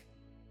Wyman.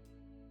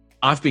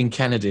 I've been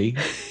Kennedy.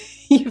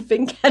 You've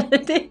been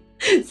Kennedy.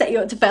 Set you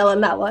up to fail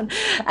on that one.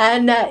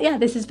 And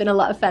this has been a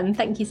lot of fun.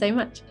 Thank you so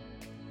much.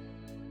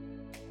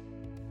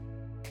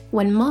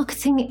 When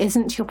marketing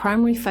isn't your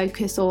primary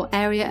focus or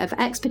area of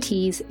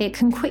expertise, it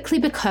can quickly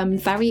become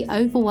very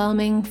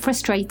overwhelming,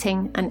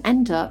 frustrating, and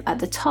end up at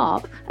the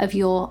top of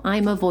your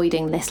 "I'm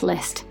avoiding this"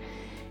 list.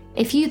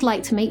 If you'd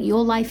like to make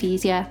your life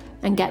easier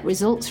and get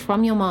results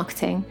from your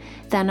marketing,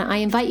 then I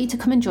invite you to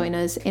come and join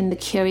us in the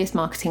Curious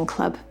Marketing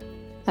Club,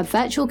 a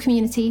virtual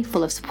community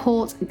full of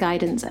support,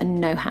 guidance, and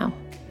know-how.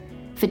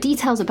 For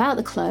details about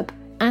the club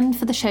and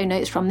for the show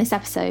notes from this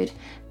episode,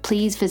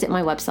 please visit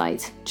my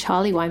website,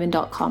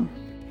 charliewyman.com.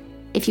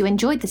 If you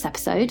enjoyed this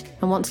episode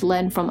and want to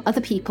learn from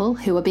other people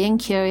who are being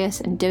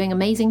curious and doing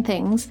amazing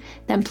things,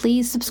 then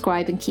please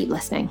subscribe and keep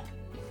listening.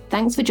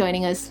 Thanks for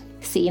joining us.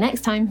 See you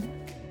next time.